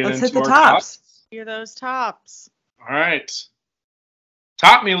 Did we get Let's into hit the our tops. Hear those tops. All right.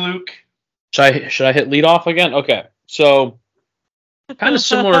 Top me, Luke. Should I hit lead off again? Okay. So kind of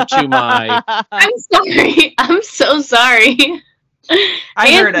similar to my I'm sorry. I'm so sorry.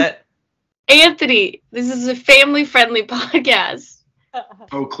 I heard it. Anthony, this is a family-friendly podcast.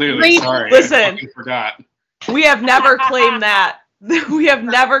 Oh, clearly. Great. Sorry. Listen. I fucking forgot. We have never claimed that. We have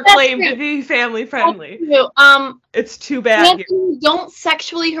never That's claimed true. to be family friendly. It's It's too bad here. Anthony, don't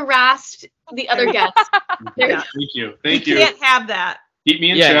sexually harass the other guests. Yeah. Thank you. We Thank you. can't have that. Keep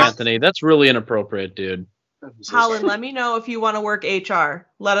me in Yeah, check. Anthony, that's really inappropriate, dude. Hollyn, let me know if you want to work HR.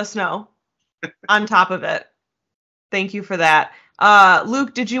 Let us know. On top of it. Thank you for that.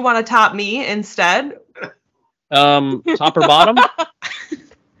 Luke, did you want to top me instead? Top or bottom?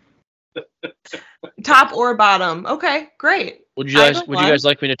 Top or bottom? Okay, great. Would you guys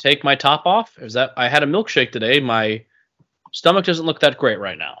like me to take my top off? I had a milkshake today. My stomach doesn't look that great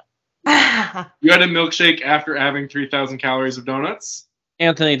right now. You had a milkshake after having 3,000 calories of donuts?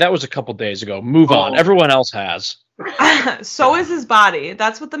 Anthony, that was a couple days ago. Move on. Oh. Everyone else has. So is his body.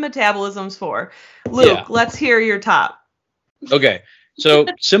 That's what the metabolism's for. Luke, Yeah. let's hear your top. Okay. So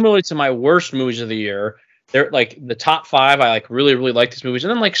similarly to my worst movies of the year, they're like the top 5. I like really, really like these movies,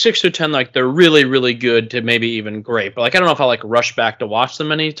 and then like 6 through 10, like they're really, really good to maybe even great. But like I don't know if I'll like rush back to watch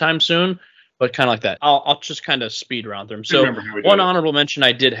them anytime soon. But kind of like that. I'll just kind of speed round through them. So Remember how we did one it. honorable mention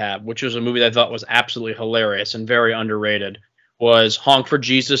I did have, which was a movie that I thought was absolutely hilarious and very underrated, was Honk for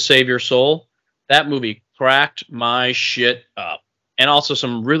Jesus, Save Your Soul. That movie cracked my shit up. And also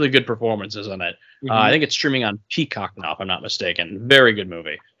some really good performances in it. I think it's streaming on Peacock now, if I'm not mistaken. Very good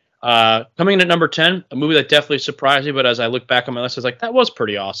movie. Coming in at number 10, a movie that definitely surprised me, but as I look back on my list, I was like, that was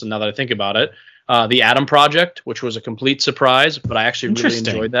pretty awesome now that I think about it. The Atom Project, which was a complete surprise, but I actually really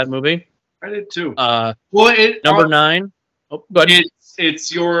Interesting. enjoyed that movie. I did too. Number 9. Oh, go ahead.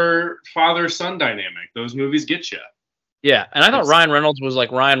 It's your father-son dynamic. Those movies get you. Yeah, and I thought Ryan Reynolds was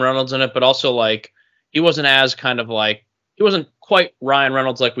like Ryan Reynolds in it, but also like he wasn't as kind of like he wasn't quite Ryan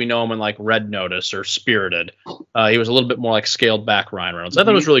Reynolds like we know him in like Red Notice or Spirited. He was a little bit more like scaled back Ryan Reynolds. I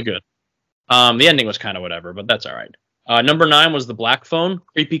thought it was really good. The ending was kind of whatever, but that's all right. Number 9 was The Black Phone.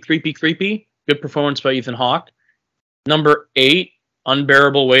 Creepy, creepy, creepy. Good performance by Ethan Hawke. Number 8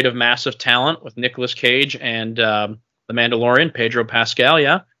 Unbearable Weight of Massive Talent with Nicolas Cage and The Mandalorian, Pedro Pascal.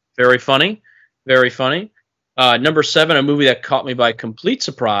 Yeah, very funny. Very funny. Number 7, a movie that caught me by complete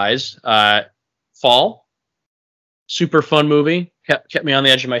surprise, Fall. Super fun movie. Kept me on the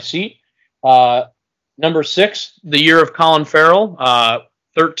edge of my seat. Number 6, The Year of Colin Farrell,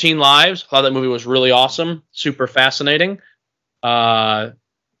 13 Lives. Thought that movie was really awesome. Super fascinating. That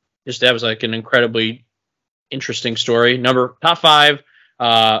was like an incredibly interesting story. Top 5.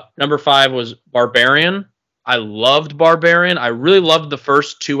 Number 5 was Barbarian. I loved Barbarian. I really loved the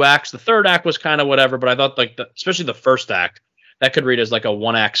first 2 acts. The third act was kind of whatever, but I thought especially the first act, that could read as like a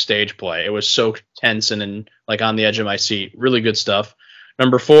 1-act stage play. It was so tense and like on the edge of my seat. Really good stuff.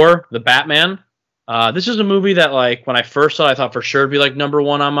 Number 4, The Batman. This is a movie that like when I first saw it, I thought for sure it'd be like number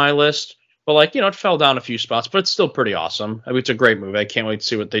 1 on my list. But like, it fell down a few spots, but it's still pretty awesome. I mean, it's a great movie. I can't wait to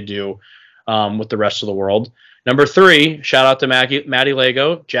see what they do with the rest of the world. Number 3, shout out to Maddie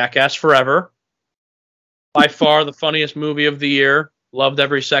Lego, Jackass Forever. By far the funniest movie of the year. Loved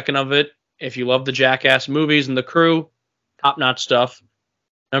every second of it. If you love the Jackass movies and the crew, top-notch stuff.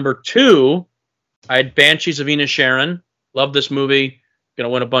 Number 2, I had Banshees of Inisherin. Love this movie. Going to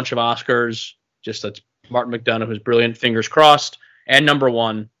win a bunch of Oscars. Just that's Martin McDonagh, who's brilliant. Fingers crossed. And number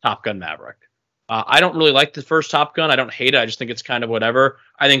 1, Top Gun Maverick. I don't really like the first Top Gun. I don't hate it. I just think it's kind of whatever.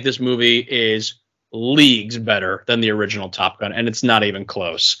 I think this movie is leagues better than the original Top Gun, and it's not even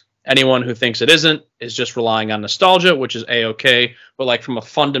close. Anyone who thinks it isn't is just relying on nostalgia, which is A-okay. But like from a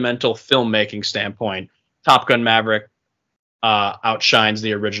fundamental filmmaking standpoint, Top Gun Maverick outshines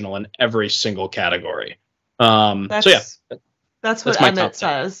the original in every single category. That's what Emmett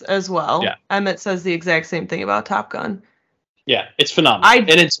says as well. Yeah. Emmett says the exact same thing about Top Gun. Yeah, it's phenomenal.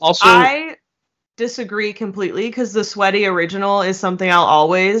 I disagree completely because the sweaty original is something I'll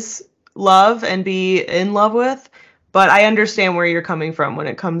always love and be in love with. But I understand where you're coming from when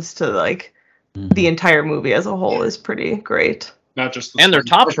it comes to like the entire movie as a whole is pretty great. Not just their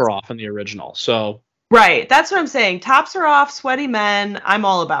tops were off in the original, so right. That's what I'm saying. Tops are off, sweaty men. I'm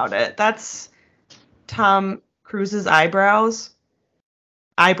all about it. That's Tom Cruise's eyebrow.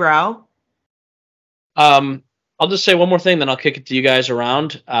 I'll just say one more thing, then I'll kick it to you guys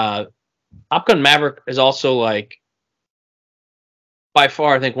around. Top Gun Maverick is also like by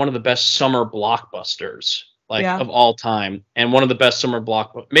far, I think, one of the best summer blockbusters. Of all time, and one of the best summer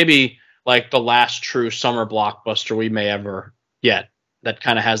maybe like the last true summer blockbuster we may ever get that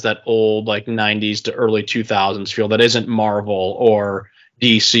kind of has that old like 90s to early 2000s feel that isn't Marvel or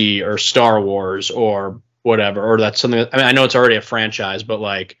DC or Star Wars or whatever, or that's something I mean, I know it's already a franchise, but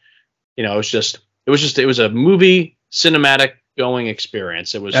like, it was a movie cinematic going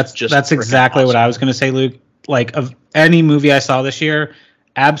experience. It was that's exactly awesome. What I was going to say, Luke. Like of any movie I saw this year,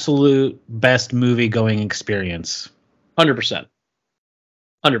 absolute best movie going experience. 100%.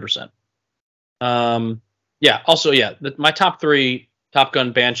 My top 3, Top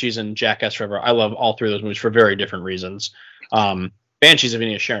Gun, Banshees, and Jackass Forever. I love all 3 of those movies for very different reasons. Banshees of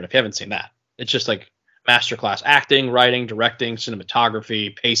Inisherin, if you haven't seen that, it's just like masterclass acting, writing, directing,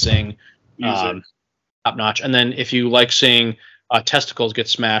 cinematography, pacing, top notch. And then if you like seeing testicles get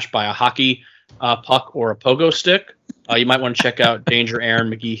smashed by a hockey puck or a pogo stick, you might want to check out Danger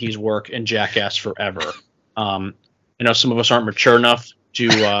Aaron McGeehee's work in Jackass Forever. I know some of us aren't mature enough to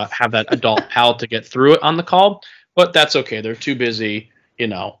have that adult palate to get through it on the call, but that's okay. They're too busy,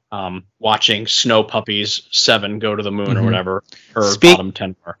 watching Snow Puppies 7 go to the moon or whatever, or bottom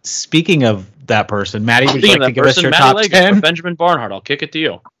 10 are. Speaking of that person, Maddie, would you like to give us your top 10? Benjamin Barnhart, I'll kick it to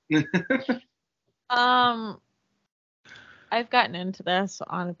you. I've gotten into this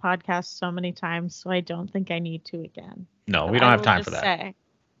on a podcast so many times, so I don't think I need to again. No, we don't have time for that. Say,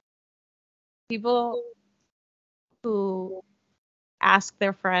 people who ask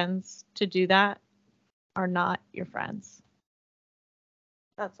their friends to do that are not your friends.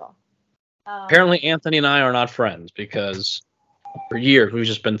 That's all. Apparently, Anthony and I are not friends because for years we've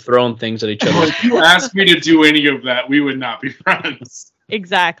just been throwing things at each other. If you asked me to do any of that, we would not be friends.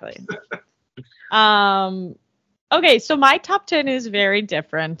 Exactly. Okay, so my top 10 is very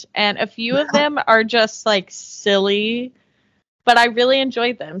different, and a few of them are just like silly, but I really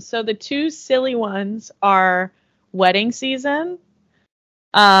enjoyed them. So the 2 silly ones are Wedding Season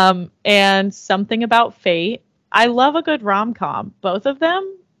and Something About Fate. I love a good rom-com. Both of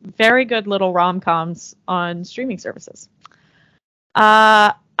them, very good little rom-coms on streaming services.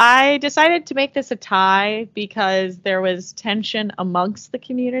 I decided to make this a tie because there was tension amongst the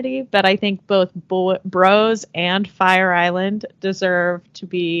community, but I think both Bros and Fire Island deserve to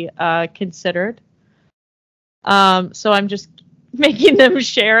be considered. So I'm just making them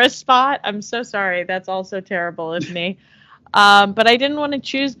share a spot. I'm so sorry. That's also terrible of me. But I didn't want to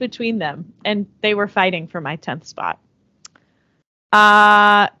choose between them, and they were fighting for my 10th spot.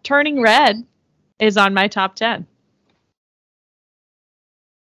 Turning Red is on my top 10.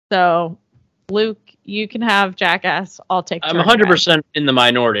 So, Luke, you can have Jackass. I'll take I'm Turning 100% Red. in the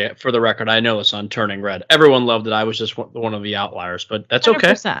minority. For the record, I know it's on Turning Red. Everyone loved it. I was just one of the outliers, but that's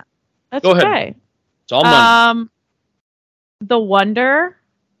okay. 100%. That's Go ahead. okay. It's all money. The Wonder,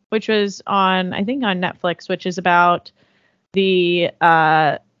 which was on, I think, on Netflix, which is about it's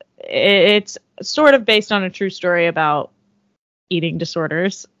sort of based on a true story about eating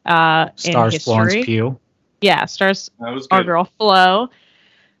disorders in Stars history. Florence Pugh. Yeah, stars That was our good. girl Flo.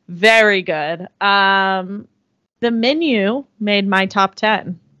 Very good. The Menu made my top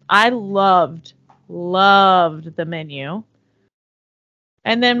 10. I loved The Menu.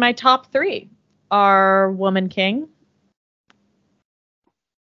 And then my top 3 are Woman King.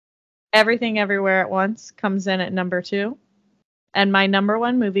 Everything Everywhere at Once comes in at number 2. And my number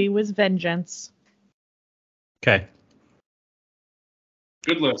 1 movie was Vengeance. Okay.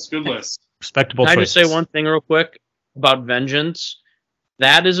 Good list. Good list. Respectable Can I choices. just say one thing real quick about Vengeance?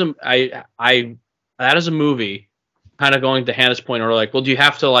 That is that is a movie. Kind of going to Hannah's point, or like, well, do you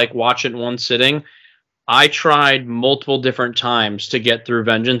have to like watch it in one sitting? I tried multiple different times to get through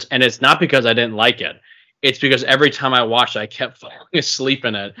Vengeance, and it's not because I didn't like it. It's because every time I watched it, I kept falling asleep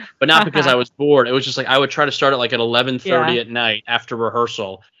in it. But not because I was bored. It was just like I would try to start it like at 11:30 at night after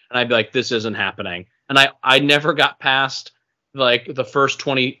rehearsal, and I'd be like, this isn't happening. And I never got past like the first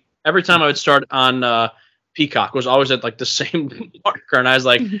 20. Every time I would start on Peacock was always at like the same marker, and I was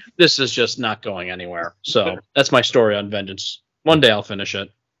like, this is just not going anywhere. So that's my story on Vengeance. One day I'll finish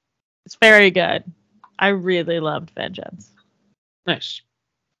it. It's very good. I really loved Vengeance. Nice.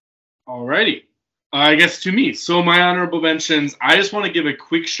 Alrighty. I guess to me. So my honorable mentions, I just want to give a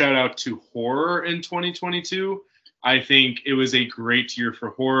quick shout out to horror in 2022. I think it was a great year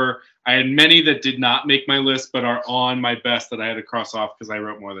for horror. I had many that did not make my list, but are on my best that I had to cross off because I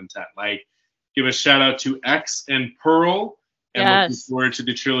wrote more than 10. Like, give a shout out to X and Pearl, and looking forward to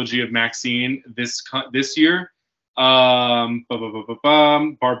the trilogy of Maxine this year. Barbarian,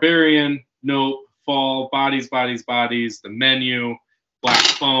 Nope, Fall, Bodies, The Menu, Black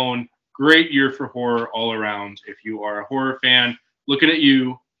Phone. Great year for horror all around. If you are a horror fan, looking at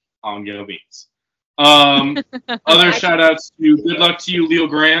you on Yellow Beans. Other shout outs to Good Luck to You, Leo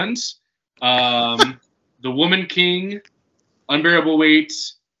Grand, The Woman King, Unbearable Weight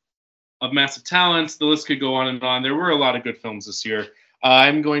of Massive Talents. The list could go on and on. There were a lot of good films this year.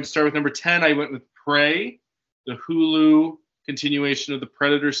 I'm going to start with number 10. I went with Prey, the Hulu continuation of the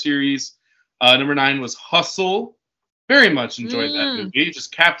Predator series. Number 9 was Hustle. Very much enjoyed that movie.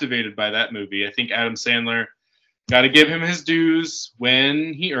 Just captivated by that movie. I think Adam Sandler, got to give him his dues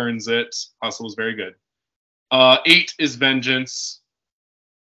when he earns it. Hustle was very good. 8 is Vengeance.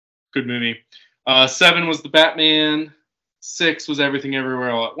 Good movie. 7 was The Batman. 6 was Everything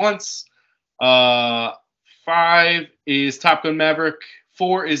Everywhere All at Once. 5 is Top Gun Maverick.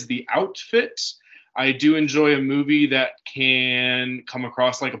 4 is The Outfit. I do enjoy a movie that can come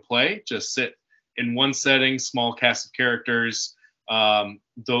across like a play. Just sit in one setting, small cast of characters.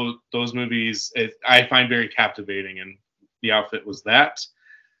 Those movies I find very captivating, and The Outfit was that.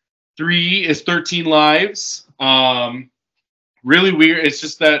 3 is 13 Lives. Really weird. It's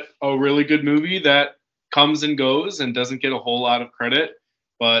just that a really good movie that comes and goes and doesn't get a whole lot of credit,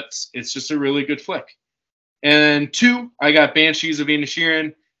 but it's just a really good flick. And 2, I got Banshees of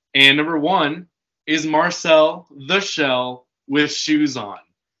Inisherin. And number 1 is Marcel the Shell with Shoes On.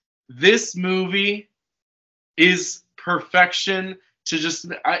 This movie is perfection to just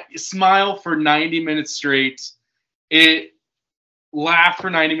smile for 90 minutes straight. Laugh for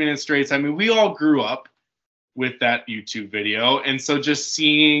 90 minutes straight. I mean, we all grew up with that YouTube video. And so just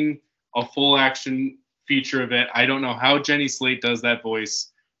seeing a full action feature of it, I don't know how Jenny Slate does that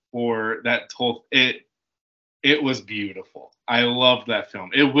voice for that whole, it was beautiful. I loved that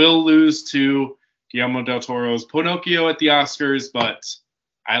film. It will lose to Guillermo del Toro's Pinocchio at the Oscars, but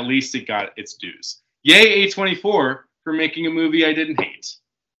at least it got its dues. Yay, A24 for making a movie I didn't hate.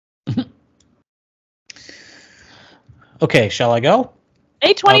 Okay, shall I go?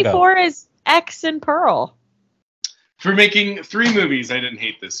 A24 is X and Pearl. For making 3 movies I didn't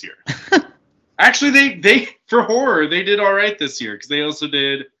hate this year. Actually, they for horror, they did all right this year because they also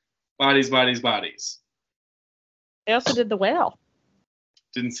did Bodies. They also did The Whale.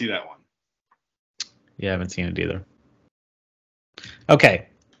 Didn't see that one. Yeah, I haven't seen it either. Okay,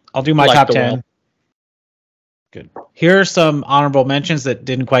 I'll do my top 10. Whale. Good. Here are some honorable mentions that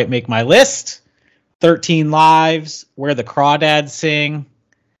didn't quite make my list. 13 Lives, Where the Crawdads Sing,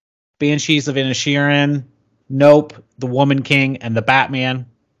 Banshees of Inisherin, Nope, The Woman King, and The Batman,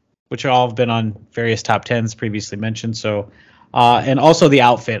 which all have been on various top 10s previously mentioned. So, and also The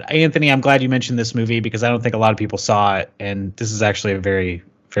Outfit. Anthony, I'm glad you mentioned this movie because I don't think a lot of people saw it, and this is actually a very,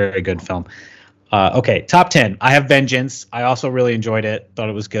 very good film. Okay, top 10. I have Vengeance. I also really enjoyed it. Thought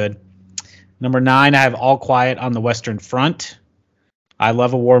it was good. Number 9, I have All Quiet on the Western Front. I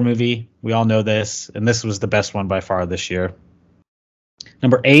love a war movie. We all know this, and this was the best one by far this year.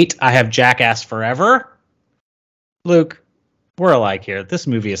 Number 8, I have Jackass Forever. Luke, we're alike here. This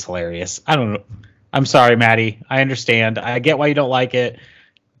movie is hilarious. I don't know. I'm sorry, Maddie. I understand. I get why you don't like it,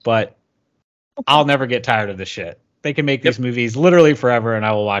 but I'll never get tired of this shit. They can make these movies literally forever, and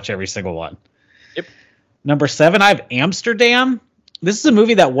I will watch every single one. Yep. Number 7, I have Amsterdam. This is a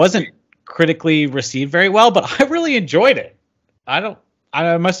movie that wasn't critically received very well, but I really enjoyed it.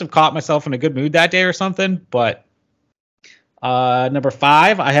 I must have caught myself in a good mood that day or something, but number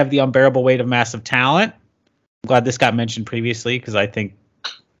 5, I have The Unbearable Weight of Massive Talent. I'm glad this got mentioned previously because I think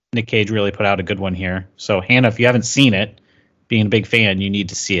Nick Cage really put out a good one here. So, Hannah, if you haven't seen it, being a big fan, you need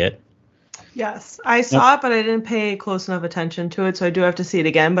to see it. Yes, I saw it, but I didn't pay close enough attention to it, so I do have to see it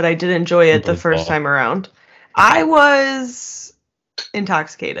again, but I did enjoy it the first time around. I was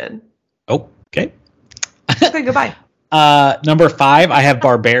intoxicated. Oh, okay. Okay, goodbye. Number 5, I have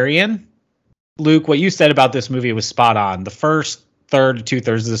Barbarian. Luke, what you said about this movie was spot on. The first third to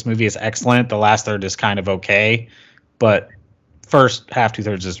 2/3 of this movie is excellent. The last third is kind of okay, but first half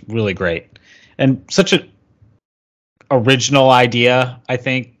 2/3 is really great. And such a original idea, I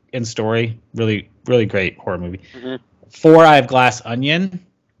think, in story. Really, really great horror movie. Mm-hmm. 4, I have Glass Onion.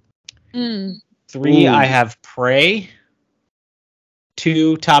 3, I have Prey.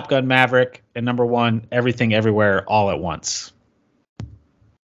 2, Top Gun Maverick. And number 1, Everything Everywhere All at Once.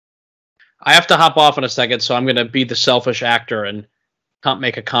 I have to hop off in a second, so I'm going to be the selfish actor and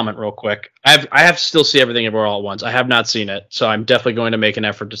make a comment real quick. I have to still see Everything Everywhere All at Once. I have not seen it, so I'm definitely going to make an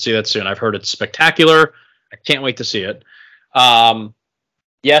effort to see that soon. I've heard it's spectacular. I can't wait to see it.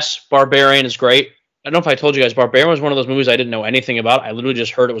 Yes, Barbarian is great. I don't know if I told you guys, Barbarian was one of those movies I didn't know anything about. I literally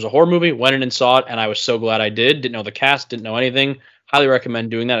just heard it was a horror movie, went in and saw it, and I was so glad I did. Didn't know the cast, didn't know anything. Highly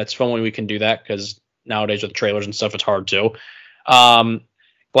recommend doing that. It's fun when we can do that because nowadays with trailers and stuff, it's hard to.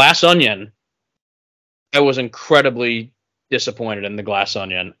 Glass Onion. I was incredibly disappointed in the Glass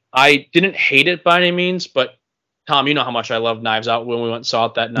Onion. I didn't hate it by any means, but Tom, you know how much I loved Knives Out when we went and saw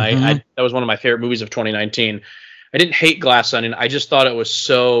it that night. Mm-hmm. That was one of my favorite movies of 2019. I didn't hate Glass Onion. I just thought it was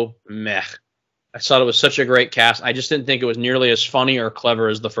so meh. I thought it was such a great cast. I just didn't think it was nearly as funny or clever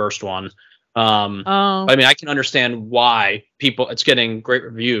as the first one. But I mean, I can understand why it's getting great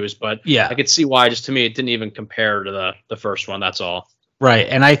reviews, but yeah, I could see why. Just to me, it didn't even compare to the first one. That's all. Right,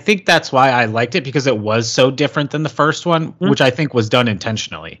 and I think that's why I liked it because it was so different than the first one, which I think was done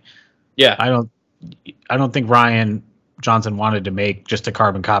intentionally. Yeah, I don't think Rian Johnson wanted to make just a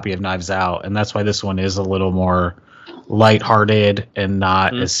carbon copy of Knives Out, and that's why this one is a little more lighthearted and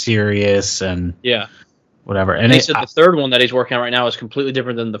not as serious and whatever. And he said the third one that he's working on right now is completely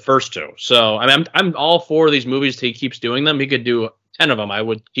different than the first two. So I mean, I'm all for these movies. He keeps doing them. He could do 10 of them. I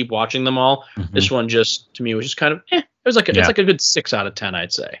would keep watching them all. Mm-hmm. This one just to me was just kind of It was like it's like a good 6 out of 10,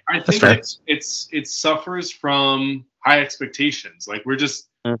 I'd say. I think it suffers from high expectations. Like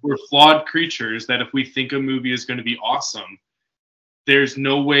we're flawed creatures that if we think a movie is going to be awesome, there's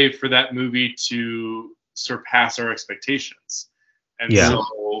no way for that movie to surpass our expectations. And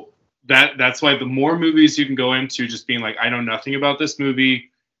so that's why the more movies you can go into just being like, I know nothing about this movie,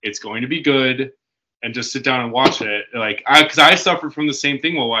 it's going to be good, and just sit down and watch it. Like because I suffered from the same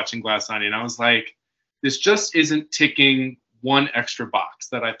thing while watching Glass Onion. I was like, this just isn't ticking one extra box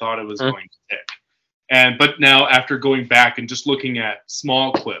that I thought it was going to tick. But now after going back and just looking at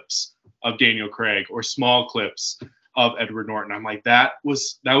small clips of Daniel Craig or small clips of Edward Norton, I'm like, that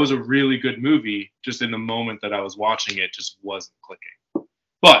was a really good movie. Just in the moment that I was watching it, just wasn't clicking.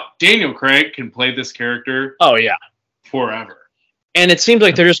 But Daniel Craig can play this character. Oh yeah, forever. And it seems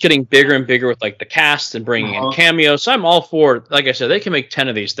like they're just getting bigger and bigger with like the cast and bringing in cameos. So I'm all for, like I said, they can make 10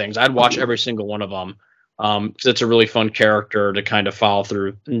 of these things. I'd watch every single one of them. Because it's a really fun character to kind of follow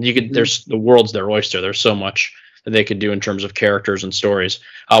through. And there's the world's their oyster. There's so much that they could do in terms of characters and stories.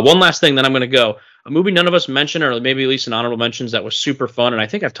 One last thing, then I'm going to go. A movie none of us mentioned, or maybe at least an honorable mentions, that was super fun, and I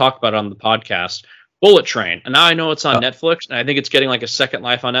think I've talked about it on the podcast. Bullet Train. And now I know it's on Netflix, and I think it's getting like a second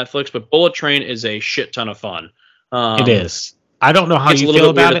life on Netflix. But Bullet Train is a shit ton of fun. It is. I don't know how you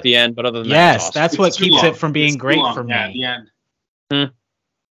feel about it at the end, but other than that, it's awesome. That's what keeps it from being great for me. At the end.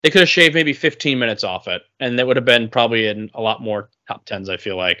 They could have shaved maybe 15 minutes off it, and that would have been probably in a lot more top 10s, I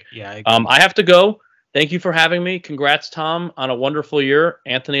feel like. Yeah. I have to go. Thank you for having me. Congrats, Tom, on a wonderful year.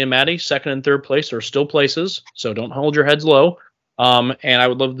 Anthony and Maddie, second and third place are still places, so don't hold your heads low. And I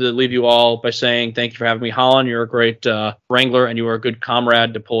would love to leave you all by saying thank you for having me. Hollyn, you're a great wrangler, and you are a good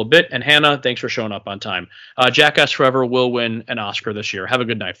comrade to pull a bit. And Hannah, thanks for showing up on time. Jackass Forever will win an Oscar this year. Have a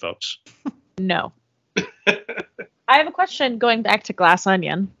good night, folks. No. I have a question going back to Glass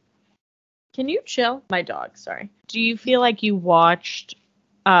Onion. Can you chill? My dog, sorry. Do you feel like you watched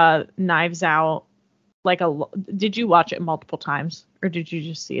Knives Out? Did you watch it multiple times, or did you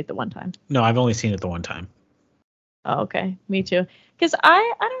just see it the one time? No, I've only seen it the one time. Oh, okay, me too. Because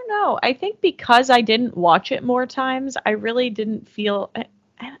I don't know. I think because I didn't watch it more times, I really didn't feel. I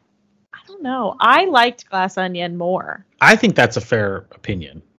don't know. I liked Glass Onion more. I think that's a fair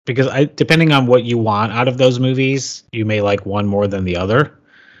opinion because depending on what you want out of those movies, you may like one more than the other.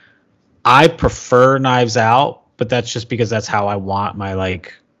 I prefer Knives Out, but that's just because that's how I want my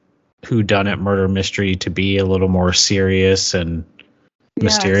whodunit murder mystery to be, a little more serious and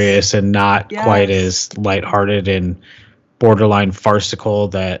mysterious and not quite as lighthearted and borderline farcical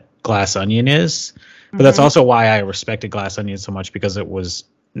that Glass Onion is. But that's also why I respected Glass Onion so much, because it was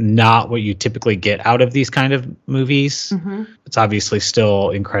not what you typically get out of these kind of movies. It's obviously still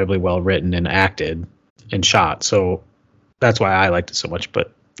incredibly well written and acted and shot. So that's why I liked it so much.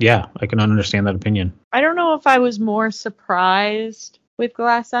 But yeah, I can understand that opinion. I don't know if I was more surprised with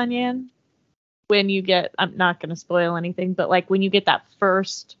Glass Onion when you get, I'm not going to spoil anything, but when you get that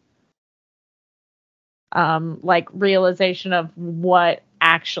first realization of what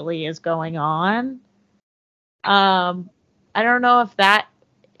actually is going on. I don't know if that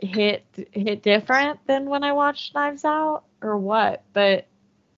hit different than when I watched Knives Out or what, but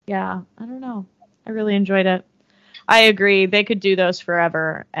yeah, I don't know. I really enjoyed it. I agree. They could do those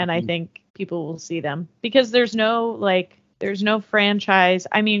forever, and I think people will see them because there's no franchise.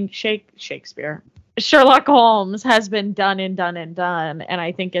 I mean, Shakespeare, Sherlock Holmes has been done and done and done, and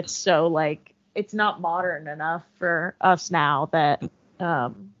I think it's so it's not modern enough for us now that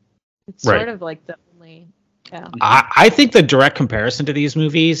it's sort of the only. Yeah. I think the direct comparison to these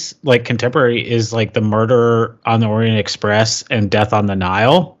movies, contemporary, is the Murder on the Orient Express and Death on the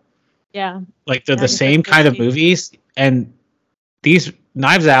Nile. Yeah. They're the same kind of movies, and these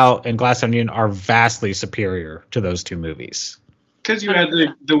Knives Out and Glass Onion are vastly superior to those two movies. Because you had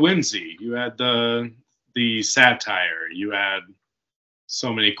the whimsy, you had the satire, you had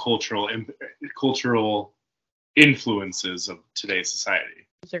so many cultural influences of today's society.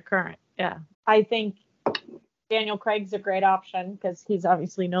 Those are current. Yeah. I think Daniel Craig's a great option because he's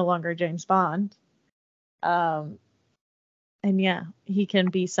obviously no longer James Bond. And yeah, he can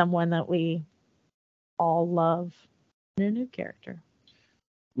be someone that we all love in a new character.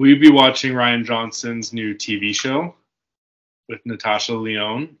 Will you be watching Ryan Johnson's new TV show with Natasha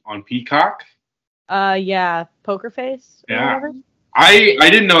Lyonne on Peacock? Yeah, Poker Face. Yeah, I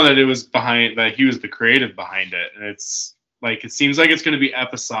didn't know that he was the creative behind it, and it's it seems like it's going to be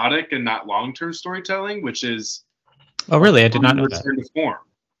episodic and not long-term storytelling, which is. Oh, really? I did not know that. To form.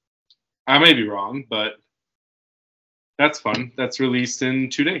 I may be wrong, but that's fun. That's released in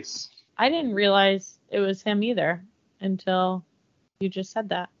 2 days. I didn't realize it was him either until you just said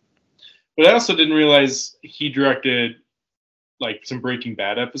that. But I also didn't realize he directed some Breaking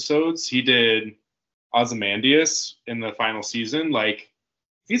Bad episodes. He did Ozymandias in the final season.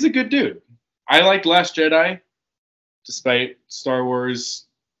 He's a good dude. I liked Last Jedi, despite Star Wars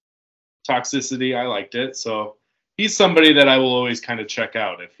toxicity. I liked it. So he's somebody that I will always kind of check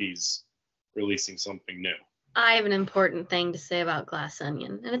out if he's releasing something new. I have an important thing to say about Glass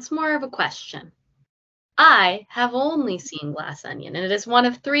Onion, and it's more of a question. I have only seen Glass Onion, and it is one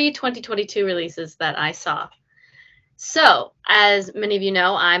of 3 2022 releases that I saw. So, as many of you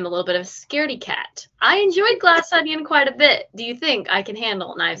know, I'm a little bit of a scaredy cat. I enjoyed Glass Onion quite a bit. Do you think I can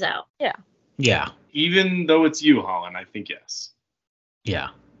handle Knives Out? Yeah. Yeah. Even though it's you, Hollyn, I think yes. Yeah.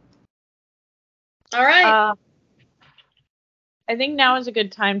 All right. I think now is a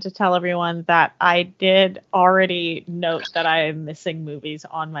good time to tell everyone that I did already note that I am missing movies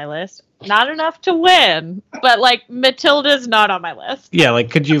on my list. Not enough to win, but Matilda's not on my list. Yeah,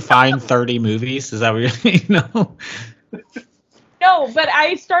 could you find 30 movies? Is that what you know? No, but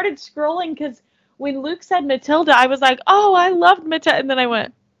I started scrolling because when Luke said Matilda, I was like, oh, I loved Matilda. And then I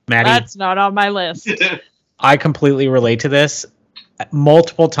went, Maddie, that's not on my list. I completely relate to this.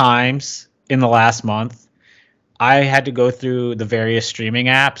 Multiple times in the last month, I had to go through the various streaming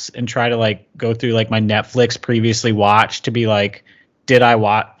apps and try to go through my Netflix previously watched to be did I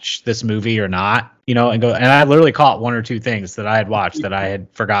watch this movie or not? And I literally caught 1 or 2 things that I had watched that I had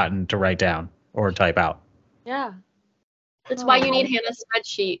forgotten to write down or type out. Yeah. That's why you need Hannah's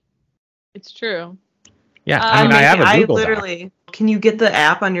spreadsheet. It's true. Yeah, I mean, I have a Google Doc. literally, can you get the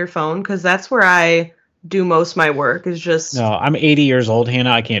app on your phone? Because that's where I do most of my work. Is just. No, I'm 80 years old,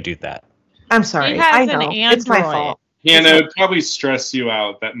 Hannah. I can't do that. I'm sorry. He has I an know. Android. It's my fault. Hannah, it would probably stress you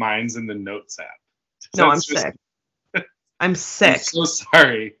out that mine's in the Notes app. No, I'm That's just- sick. I'm I'm sick. so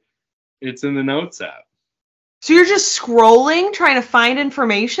sorry. It's in the Notes app. So you're just scrolling, trying to find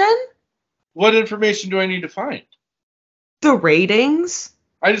information? What information do I need to find? The ratings?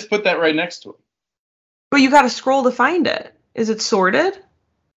 I just put that right next to it. But you got to scroll to find it. Is it sorted?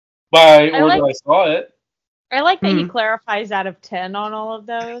 By I order like- I saw it. I like that he Hmm. clarifies out of 10 on all of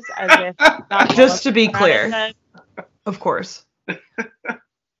those, as if not all Just of to be them are out of clear. 10. Of course.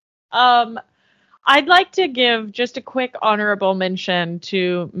 I'd like to give just a quick honorable mention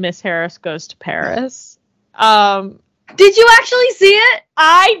to Miss Harris Goes to Paris. Did you actually see it?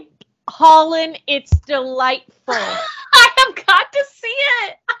 Hollyn, it's delightful. I have got to see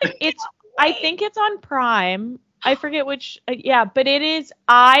it. I think it's on Prime. I forget which. Yeah, but it is.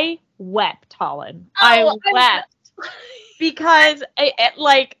 I wept, Hollyn. I wept because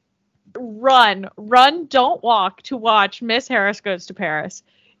run, don't walk to watch Miss Harris Goes to Paris.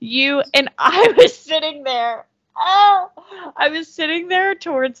 I was sitting there. Oh, I was sitting there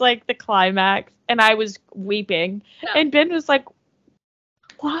towards like the climax, and I was weeping. Yeah. And Ben was like,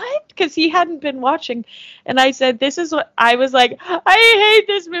 "What?" Because he hadn't been watching, and I said, "This is what." I was like, "I hate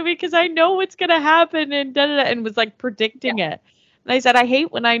this movie because I know what's gonna happen," and and was like predicting it. And I said, "I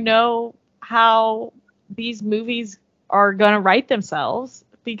hate when I know how these movies are gonna write themselves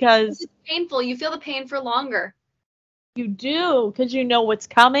because It's painful. You feel the pain for longer. you do, because you know what's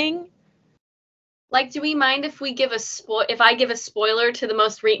coming." Like, do we mind if we give if I give a spoiler to the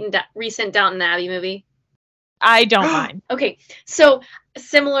most recent Downton Abbey movie? I don't mind. Okay, so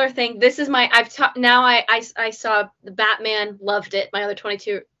similar thing. This is my I saw the Batman, loved it. My other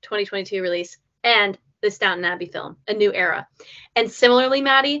 2022 release, and this Downton Abbey film, A New Era. And similarly,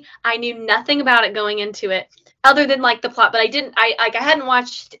 Maddie, I knew nothing about it going into it, other than like the plot. But I hadn't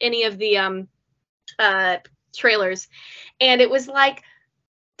watched any of the trailers, and it was like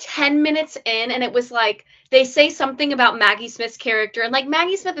 10 minutes in, and it was like they say something about Maggie Smith's character, and like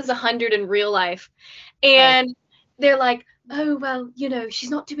Maggie Smith is 100 in real life, and they're like, oh well, you know, she's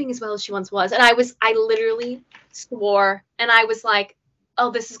not doing as well as she once was. And I literally swore, and I was like,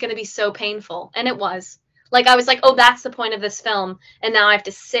 oh, this is going to be so painful. And it was. Like, I was like, oh, that's the point of this film, and now I have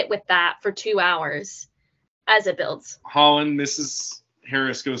to sit with that for 2 hours as it builds. Hollyn, Mrs.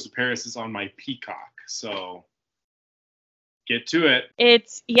 Harris Goes to Paris is on my Peacock, so get to it.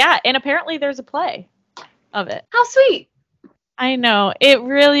 And apparently there's a play of it. How sweet. I know. It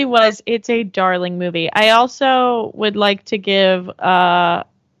really was. It's a darling movie. I also would like to give,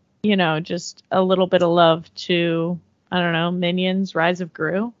 just a little bit of love to, I don't know, Minions, Rise of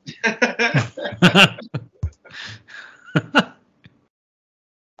Gru.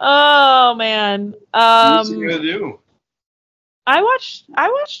 Oh, man. What's you gonna do? I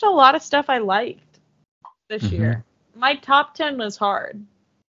watched a lot of stuff I liked this year. My top 10 was hard.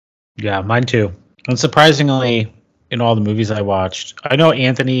 Yeah, mine too. And surprisingly, in all the movies I watched, I know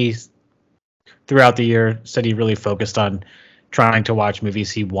Anthony throughout the year said he really focused on trying to watch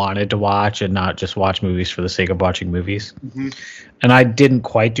movies he wanted to watch and not just watch movies for the sake of watching movies. Mm-hmm. And I didn't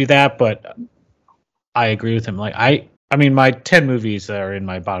quite do that, but I agree with him. Like I mean, my 10 movies that are in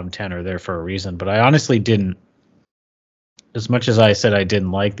my bottom 10 are there for a reason, but I honestly didn't. As much as I said I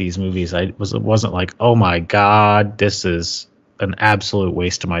didn't like these movies, it wasn't like, oh my god, this is an absolute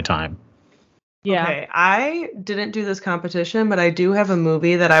waste of my time. Yeah. Okay, I didn't do this competition, but I do have a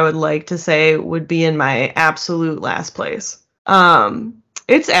movie that I would like to say would be in my absolute last place.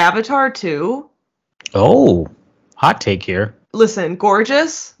 It's Avatar 2. Oh, hot take here. Listen,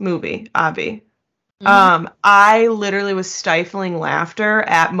 gorgeous movie, Avi. Mm-hmm. I literally was stifling laughter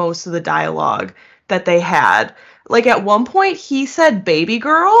at most of the dialogue that they had. Like, at one point, he said baby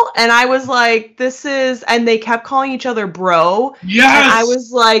girl, and I was like, and they kept calling each other bro. Yes! And I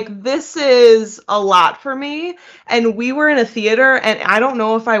was like, this is a lot for me. And we were in a theater, and I don't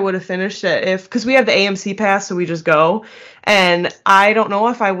know if I would have finished it because we have the AMC pass, so we just go. And I don't know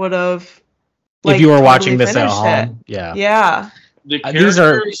if I would have. If you were totally watching this at finished home. it. Yeah. Yeah. The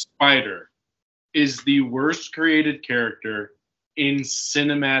character of Spider is the worst created character in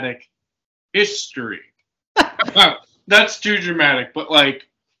cinematic history. That's too dramatic, but like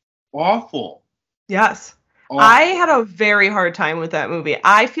awful. Yes. Awful. I had a very hard time with that movie.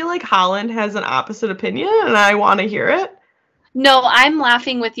 I feel like Hollyn has an opposite opinion, and I want to hear it. No, I'm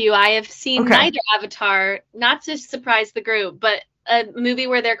laughing with you. I have seen neither Avatar, not to surprise the group, but a movie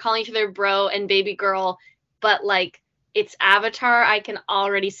where they're calling each other bro and baby girl, but like it's Avatar, I can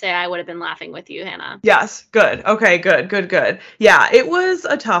already say I would have been laughing with you, Hannah. Yes, good. Okay, good. Yeah, it was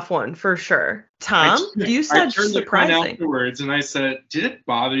a tough one for sure. Tom, you said I turned to Quinn surprising. afterwards and I said, "Did it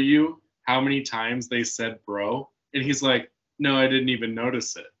bother you how many times they said bro?" And he's like, "No, I didn't even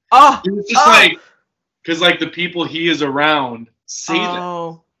notice it." Oh, And it's just like, because like the people he is around say that,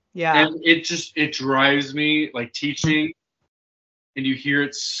 oh, yeah. and it drives me like teaching, and you hear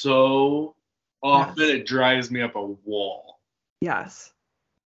it so often, Yes. it drives me up a wall. Yes.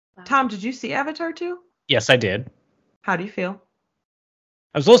 Tom, did you see Avatar 2? Yes, I did. How do you feel?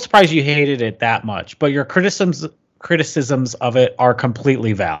 I was a little surprised you hated it that much, but your criticisms of it are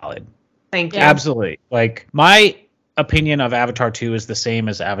completely valid. Thank you. Absolutely. Like, my opinion of Avatar 2 is the same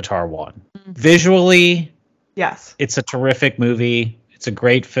as Avatar 1. Visually, Yes. it's a terrific movie. It's a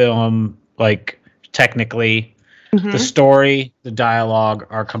great film, like, technically. Mhm. The story, the dialogue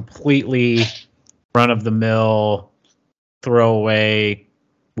are completely run-of-the-mill, throwaway,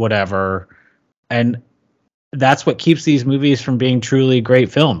 whatever. And that's what keeps these movies from being truly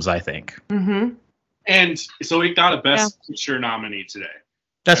great films, I think. Mhm. And so it got a Best Picture nominee today.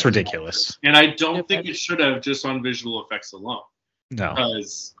 That's ridiculous. And I don't think it should have, just on visual effects alone. No.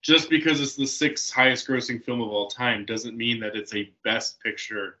 Because just because it's the 6th highest grossing film of all time doesn't mean that it's a Best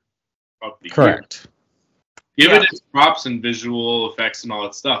Picture of the year. Correct. Give it its props and visual effects and all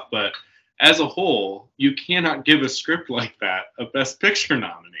that stuff, but as a whole, you cannot give a script like that a Best Picture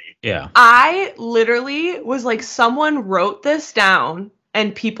nominee. Yeah. I literally was like, someone wrote this down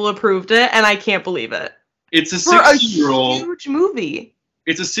and people approved it, and I can't believe it. It's a For a 60-year-old. huge movie.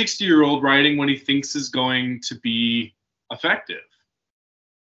 It's a 60-year-old writing what he thinks is going to be effective.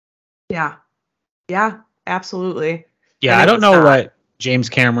 Yeah. Yeah, absolutely. Yeah, And I it don't was know not. what James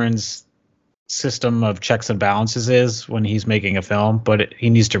Cameron's system of checks and balances is when he's making a film, but he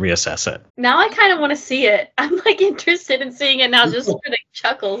needs to reassess it. Now I kind of want to see it. I'm like interested in seeing it now just for the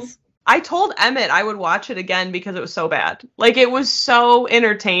chuckles. I told Emmett I would watch it again because it was so bad. Like, it was so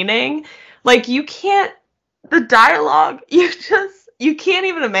entertaining. Like, you can't, the dialogue, you can't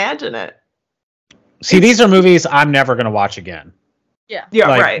even imagine it. See, these are movies I'm never going to watch again. Yeah. Yeah,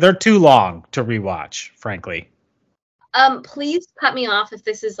 Like, right. they're too long to rewatch, frankly. Please cut me off if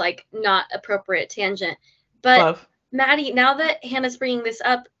this is like not appropriate tangent. But Love. Maddie, now that Hannah's bringing this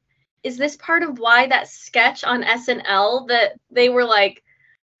up, is this part of why that sketch on SNL that they were like,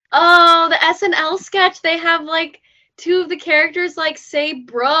 oh, the SNL sketch, they have like 2 of the characters like say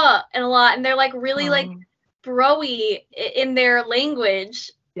bruh and a lot, and they're like really like bro-y in their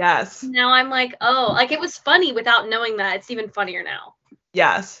language. Yes. Now I'm like, oh, like it was funny without knowing that. It's even funnier now.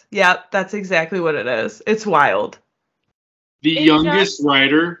 Yes. Yep. That's exactly what it is. It's wild. The It youngest just-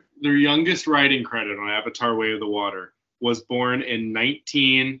 writer, their youngest writing credit on Avatar Way of the Water was born in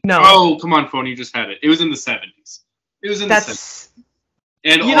 19... No. Oh, come on, phone, you just had it. It was in the 70s. It was in the 70s. That's,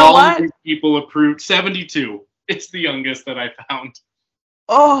 And you know all what? of these people approved 72. It's the youngest that I found.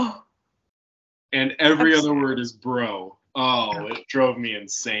 oh, And every That's- other word is bro. Oh, it drove me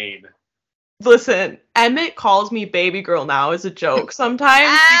insane. listen, Emmett calls me baby girl now as a joke sometimes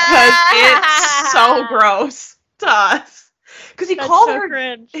because it's so gross to us. Because he That's called so her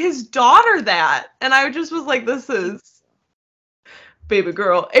cringe. his daughter that, and I just was like, this is baby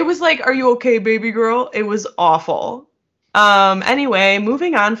girl. It was like, are you okay, baby girl? It was awful. Anyway,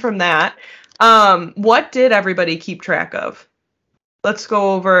 moving on from that, what did everybody keep track of? Let's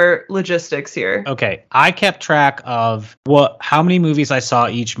go over logistics here. Okay, I kept track of how many movies I saw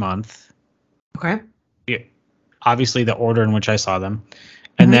each month. Okay. Obviously, the order in which I saw them,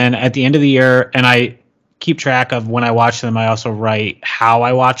 and Mhm. then at the end of the year, and I keep track of when I watch them. I also write how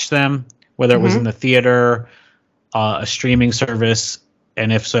I watched them, whether it was in the theater, a streaming service,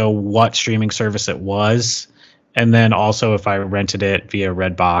 and if so, what streaming service it was, and then also if I rented it via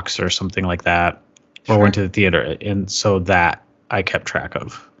Redbox or something like that, or went to the theater, and so that I kept track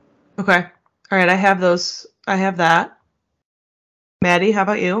of. Okay. All right. I have those. I have that. Maddie, how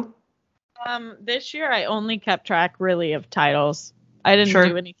about you? This year I only kept track really of titles. I didn't Sure.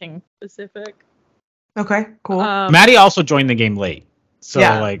 do anything specific. Okay. Cool. Maddie also joined the game late, so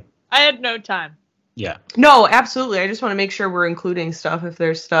Yeah. like, I had no time. yeah. No, absolutely. I just want to make sure we're including stuff if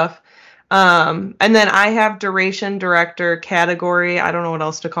there's stuff. And then I have duration, director, category. I don't know what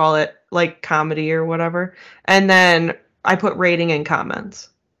else to call it, like comedy or whatever. And then I put rating and comments.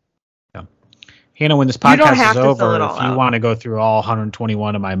 Hannah, when this You don't podcast have is to fill over, it all if you out. want to go through all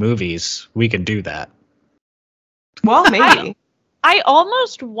 121 of my movies, we can do that. Well, maybe. I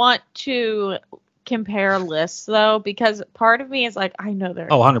almost want to compare lists though, because part of me is like, I know there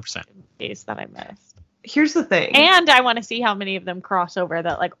Oh, are 100%. movies that I missed. Here's the thing. And I want to see how many of them cross over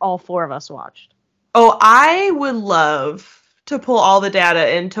that like all 4 of us watched. Oh, I would love to pull all the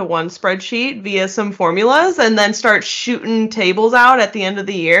data into one spreadsheet via some formulas and then start shooting tables out at the end of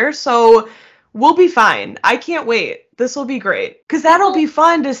the year. So we'll be fine. I can't wait. This will be great. Because that'll be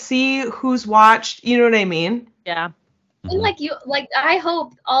fun to see who's watched. You know what I mean? Yeah. And I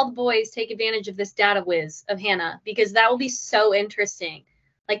hope all the boys take advantage of this data whiz of Hannah, because that will be so interesting.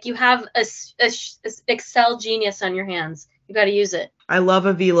 Like, you have a Excel genius on your hands. You got to use it. I love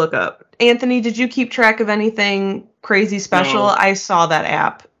a VLOOKUP. Anthony, did you keep track of anything crazy special? No. I saw that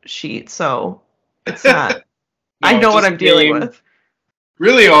app sheet, so it's not. No, I know what just I'm dealing name. with.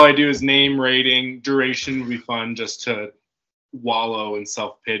 Really, all I do is name, rating, duration would be fun just to wallow in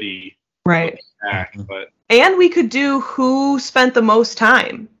self-pity. Right. Back, but And we could do who spent the most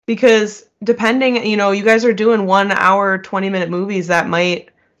time, because depending, you guys are doing 1 hour, 20-minute movies that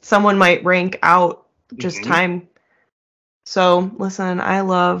someone might rank out just time. So listen, I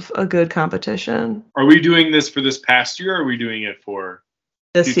love a good competition. Are we doing this for this past year, or are we doing it for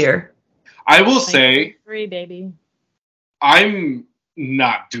This year? I will say 3, baby. I'm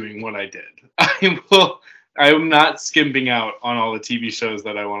not doing what I did. I'm not skimping out on all the TV shows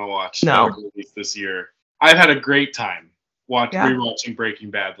that I want to watch that are released this year. I've had a great time rewatching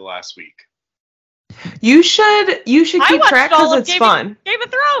Breaking Bad the last week. You should keep track because it's fun. Game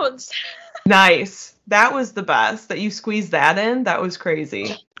of Thrones. Nice. That was the best. That you squeezed that in. That was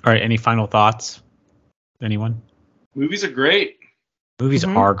crazy. All right. Any final thoughts? Anyone? Movies are great. Movies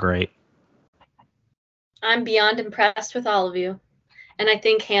are great. I'm beyond impressed with all of you. And I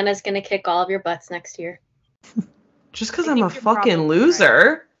think Hannah's going to kick all of your butts next year. Just because I'm a fucking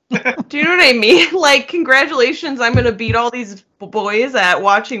loser. Right. Do you know what I mean? Like, congratulations, I'm going to beat all these boys at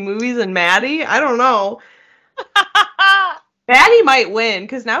watching movies and Maddie. I don't know. Maddie might win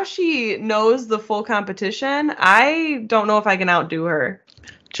because now she knows the full competition. I don't know if I can outdo her.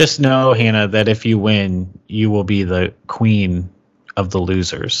 Just know, Hannah, that if you win, you will be the queen of the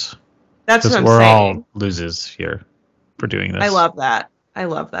losers. That's what I'm we're saying. All losers here for doing this. I love that.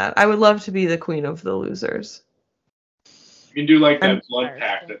 I would love to be the queen of the losers. You can do like that blood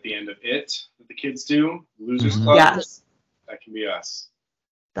pact at the end of It that the kids do. Losers Club. Yes. That can be us.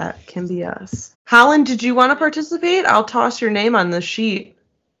 That can be us. Hollyn, did you want to participate? I'll toss your name on the sheet.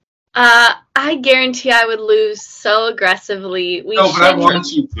 I guarantee I would lose so aggressively. But I want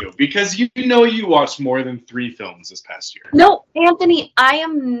you to, because you watched more than 3 films this past year. No, Anthony, I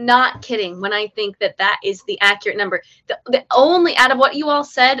am not kidding when I think that is the accurate number. The only, out of what you all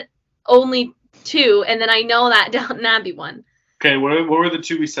said, only 2, and then I know that Downton Abbey one. Okay, what were the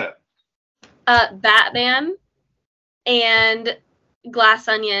 2 we said? Batman and Glass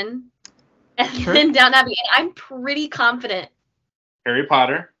Onion, and then Downton Abbey. And I'm pretty confident. Harry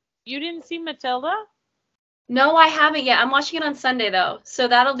Potter. You didn't see Matilda? No, I haven't yet. I'm watching it on Sunday, though. So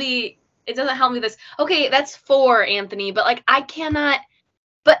that'll be... It doesn't help me this. Okay, that's 4, Anthony. But, like, I cannot...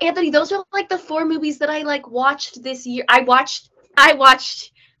 But, Anthony, those are, like, the 4 movies that I, like, watched this year. I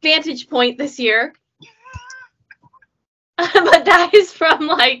watched Vantage Point this year. But that is from,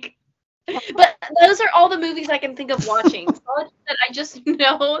 like... But those are all the movies I can think of watching. So I just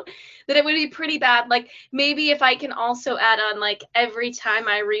know that it would be pretty bad. Like, maybe if I can also add on, like, every time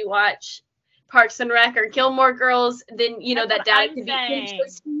I rewatch Parks and Rec or Gilmore Girls, then, that data could be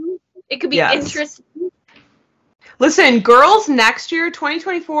interesting. It could be interesting. Listen, girls, next year,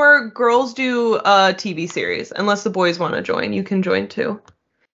 2024, girls do a TV series. Unless the boys want to join. You can join, too.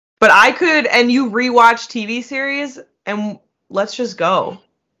 But I could, and you rewatch TV series, and let's just go.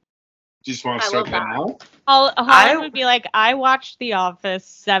 Do you just want to start that now? Hollyn would be like, I watched The Office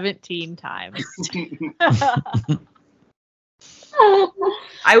 17 times. I would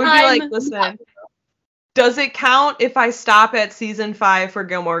be like, listen, does it count if I stop at season 5 for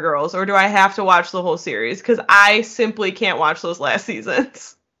Gilmore Girls, or do I have to watch the whole series? Because I simply can't watch those last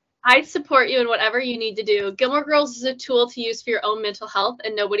seasons. I support you in whatever you need to do. Gilmore Girls is a tool to use for your own mental health,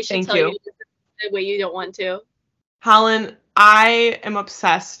 and nobody should tell you the way you don't want to. Hollyn, I am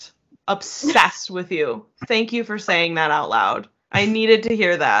obsessed with you. Thank you for saying that out loud. I needed to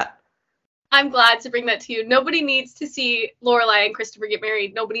hear that. I'm glad to bring that to you. Nobody needs to see Lorelai and Christopher get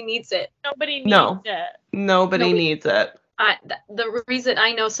married. Nobody needs it. Nobody needs it. The reason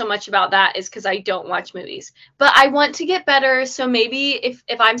I know so much about that is because I don't watch movies. But I want to get better, so maybe if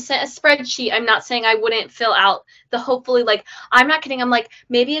I'm sent a spreadsheet, I'm not saying I wouldn't fill out the hopefully, like, I'm not kidding. I'm like,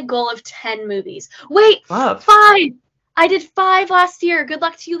 maybe a goal of 10 movies. Wait, 5! I did 5 last year. Good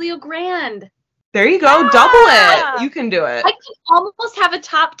luck to you, Leo Grand. There you go. Double it. You can do it. I can almost have a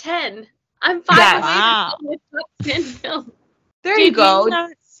top 10. I'm 5 away from top 10 films. There you go.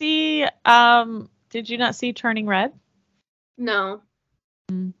 Did you not see Turning Red? No.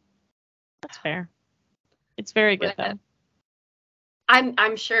 That's fair. It's very good though.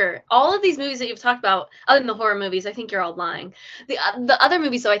 I'm sure all of these movies that you've talked about, other than the horror movies, I think you're all lying. The other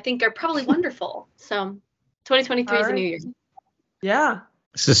movies, though, I think are probably wonderful. So 2023 is a new year. Yeah.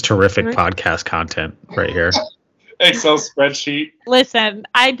 This is terrific podcast content right here. Excel spreadsheet. Listen,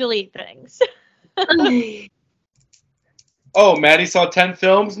 I delete things. Oh, Maddie saw 10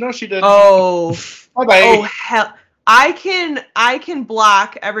 films? No, she didn't. Oh. Bye-bye. Oh, hell. I can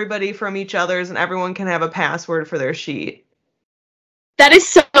block everybody from each other's and everyone can have a password for their sheet. That is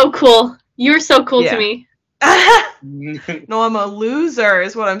so cool. You're so cool to me. No, I'm a loser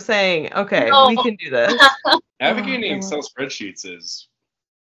is what I'm saying. Okay, we can do this. Navigating Excel spreadsheets is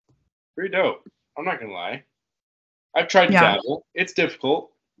pretty dope. I'm not going to lie. I've tried to dabble. It's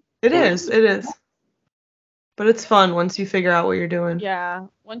difficult. It is. But it's fun once you figure out what you're doing. Yeah.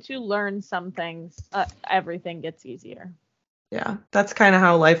 Once you learn some things, everything gets easier. Yeah. That's kind of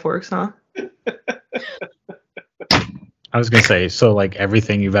how life works, huh? I was going to say, so like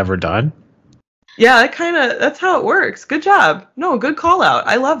everything you've ever done? Yeah, that's how it works. Good job. No, good call out.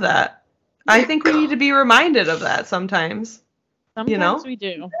 I love that. I think we need to be reminded of that sometimes. Sometimes we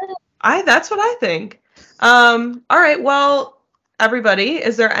do. That's what I think. All right, well, everybody,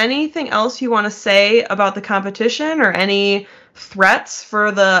 is there anything else you want to say about the competition or any threats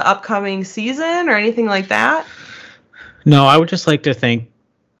for the upcoming season or anything like that? No, I would just like to thank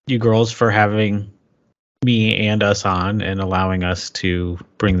you girls for having me and us on and allowing us to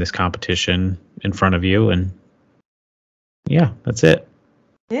bring this competition in front of you. And yeah, that's it.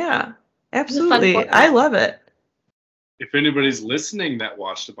 Yeah, absolutely. I love it. If anybody's listening that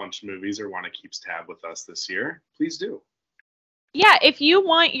watched a bunch of movies or want to keep tab with us this year, please do. Yeah, if you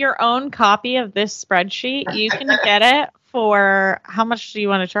want your own copy of this spreadsheet, you can get it for how much do you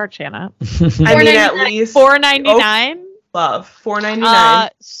want to charge, Hannah? I mean, at least $4.99. Love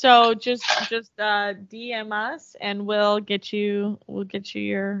 $4.99. So just DM us and we'll get you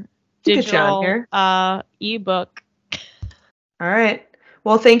your digital ebook. All right.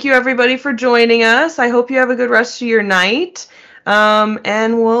 Well, thank you everybody for joining us. I hope you have a good rest of your night.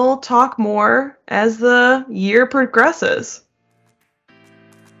 And we'll talk more as the year progresses.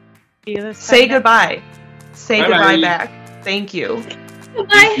 Say goodbye. Say goodbye back. Thank you.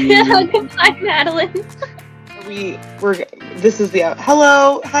 Goodbye. Goodbye, Madeline. This is the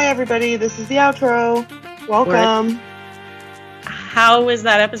hello. Hi everybody. This is the outro. Welcome. How was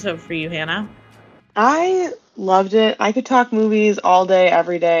that episode for you, Hannah? I loved it. I could talk movies all day,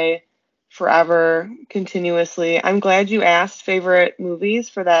 every day, forever, continuously. I'm glad you asked favorite movies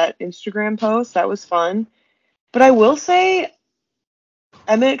for that Instagram post. That was fun. But I will say,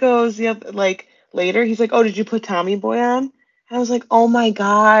 Emmett goes later. He's like, "Oh, did you put Tommy Boy on?" And I was like, "Oh my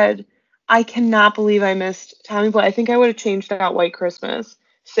god, I cannot believe I missed Tommy Boy." I think I would have changed out White Christmas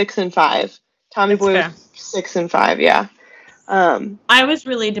 6 and 5. Tommy Boy was 6 and 5. Yeah. I was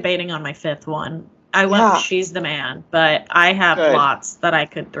really debating on my fifth one. I went with She's the Man, but I have lots that I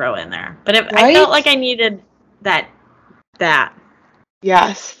could throw in there. But I felt like I needed that.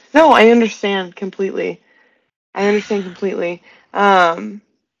 Yes. No, I understand completely.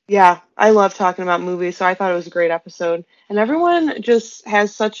 Yeah, I love talking about movies, so I thought it was a great episode. And everyone just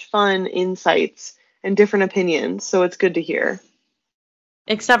has such fun insights and different opinions, so it's good to hear.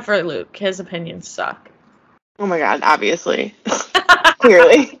 Except for Luke. His opinions suck. Oh my god, obviously.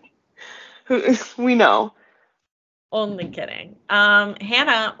 Clearly. We know. Only kidding.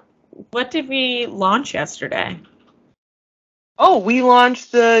 Hannah, what did we launch yesterday? Oh, we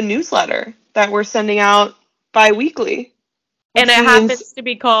launched the newsletter that we're sending out bi-weekly. And it happens to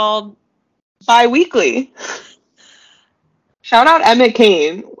be called Bi-weekly. Shout out Emmett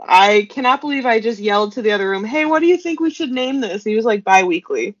Kane. I cannot believe I just yelled to the other room, "Hey, what do you think we should name this?" And he was like,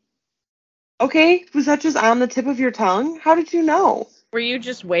 "Bi-weekly." Okay, was that just on the tip of your tongue? How did you know? Were you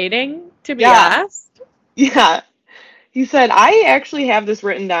just waiting to be asked? Yeah. He said, "I actually have this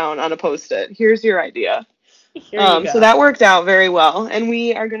written down on a Post-it. Here's your idea." Here you go. So that worked out very well. And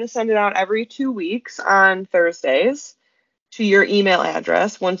we are going to send it out every 2 weeks on Thursdays to your email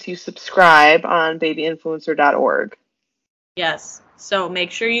address once you subscribe on babyinfluencer.org. Yes. So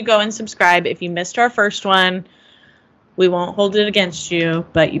make sure you go and subscribe. If you missed our first one, we won't hold it against you,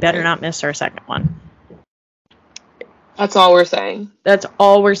 but you better not miss our second one. That's all we're saying. That's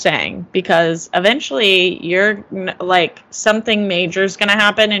all we're saying, because eventually you're something major is going to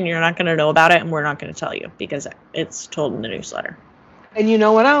happen and you're not going to know about it and we're not going to tell you because it's told in the newsletter. And you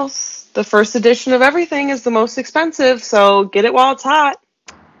know what else? The first edition of everything is the most expensive, so get it while it's hot.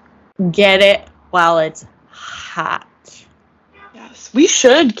 Get it while it's hot. Yes. We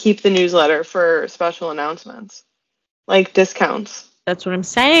should keep the newsletter for special announcements, like discounts. That's what I'm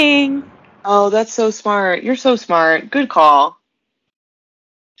saying. Oh, that's so smart. You're so smart. Good call.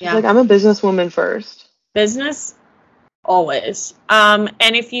 She's Yeah. like, I'm a businesswoman first. Business, always. And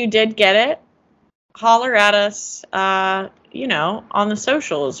if you did get it, holler at us, on the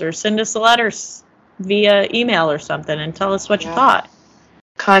socials, or send us a letter via email or something and tell us what you thought.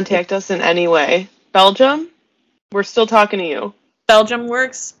 Contact us in any way. Belgium, we're still talking to you. Belgium, we're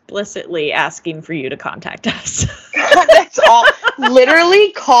explicitly asking for you to contact us. That's all.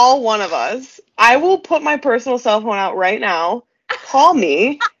 Literally, call one of us. I will put my personal cell phone out right now. Call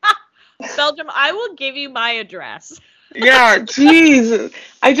me. Belgium, I will give you my address. Yeah, jeez.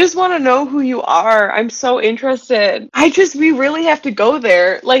 I just want to know who you are. I'm so interested. We really have to go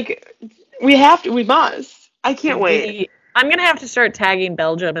there. Like, we must. I can't wait. I'm going to have to start tagging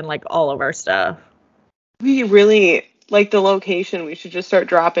Belgium in, like, all of our stuff. We really, like the location, we should just start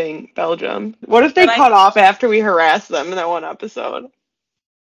dropping Belgium. What if they cut off after we harass them in that one episode?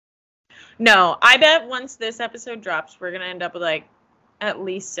 No, I bet once this episode drops, we're going to end up with, like, at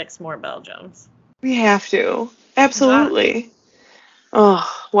least 6 more Belgiums. We have to. Absolutely. Oh,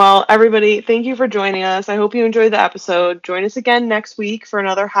 well, everybody, thank you for joining us. I hope you enjoyed the episode. Join us again next week for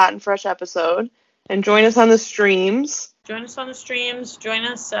another hot and fresh episode. And join us on the streams. Join us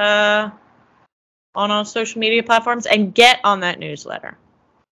on all social media platforms, and get on that newsletter.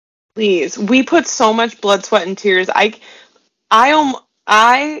 Please. We put so much blood, sweat, and tears.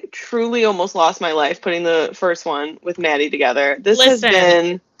 I truly almost lost my life putting the first one with Maddie together. This has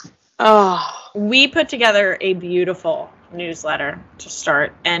been... We put together a beautiful newsletter to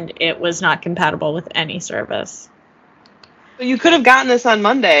start, and it was not compatible with any service. So you could have gotten this on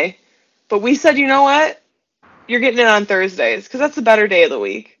Monday, but we said, you know what? You're getting it on Thursdays, because that's the better day of the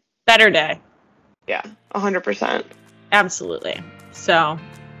week. Better day. Yeah, 100%. Absolutely. So.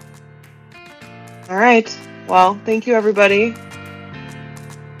 All right. Well, thank you, everybody.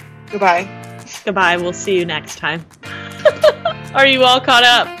 Goodbye. Goodbye. We'll see you next time. Are you all caught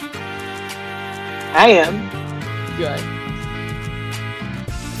up? I am. Good.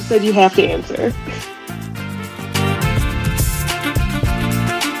 You said you have to answer.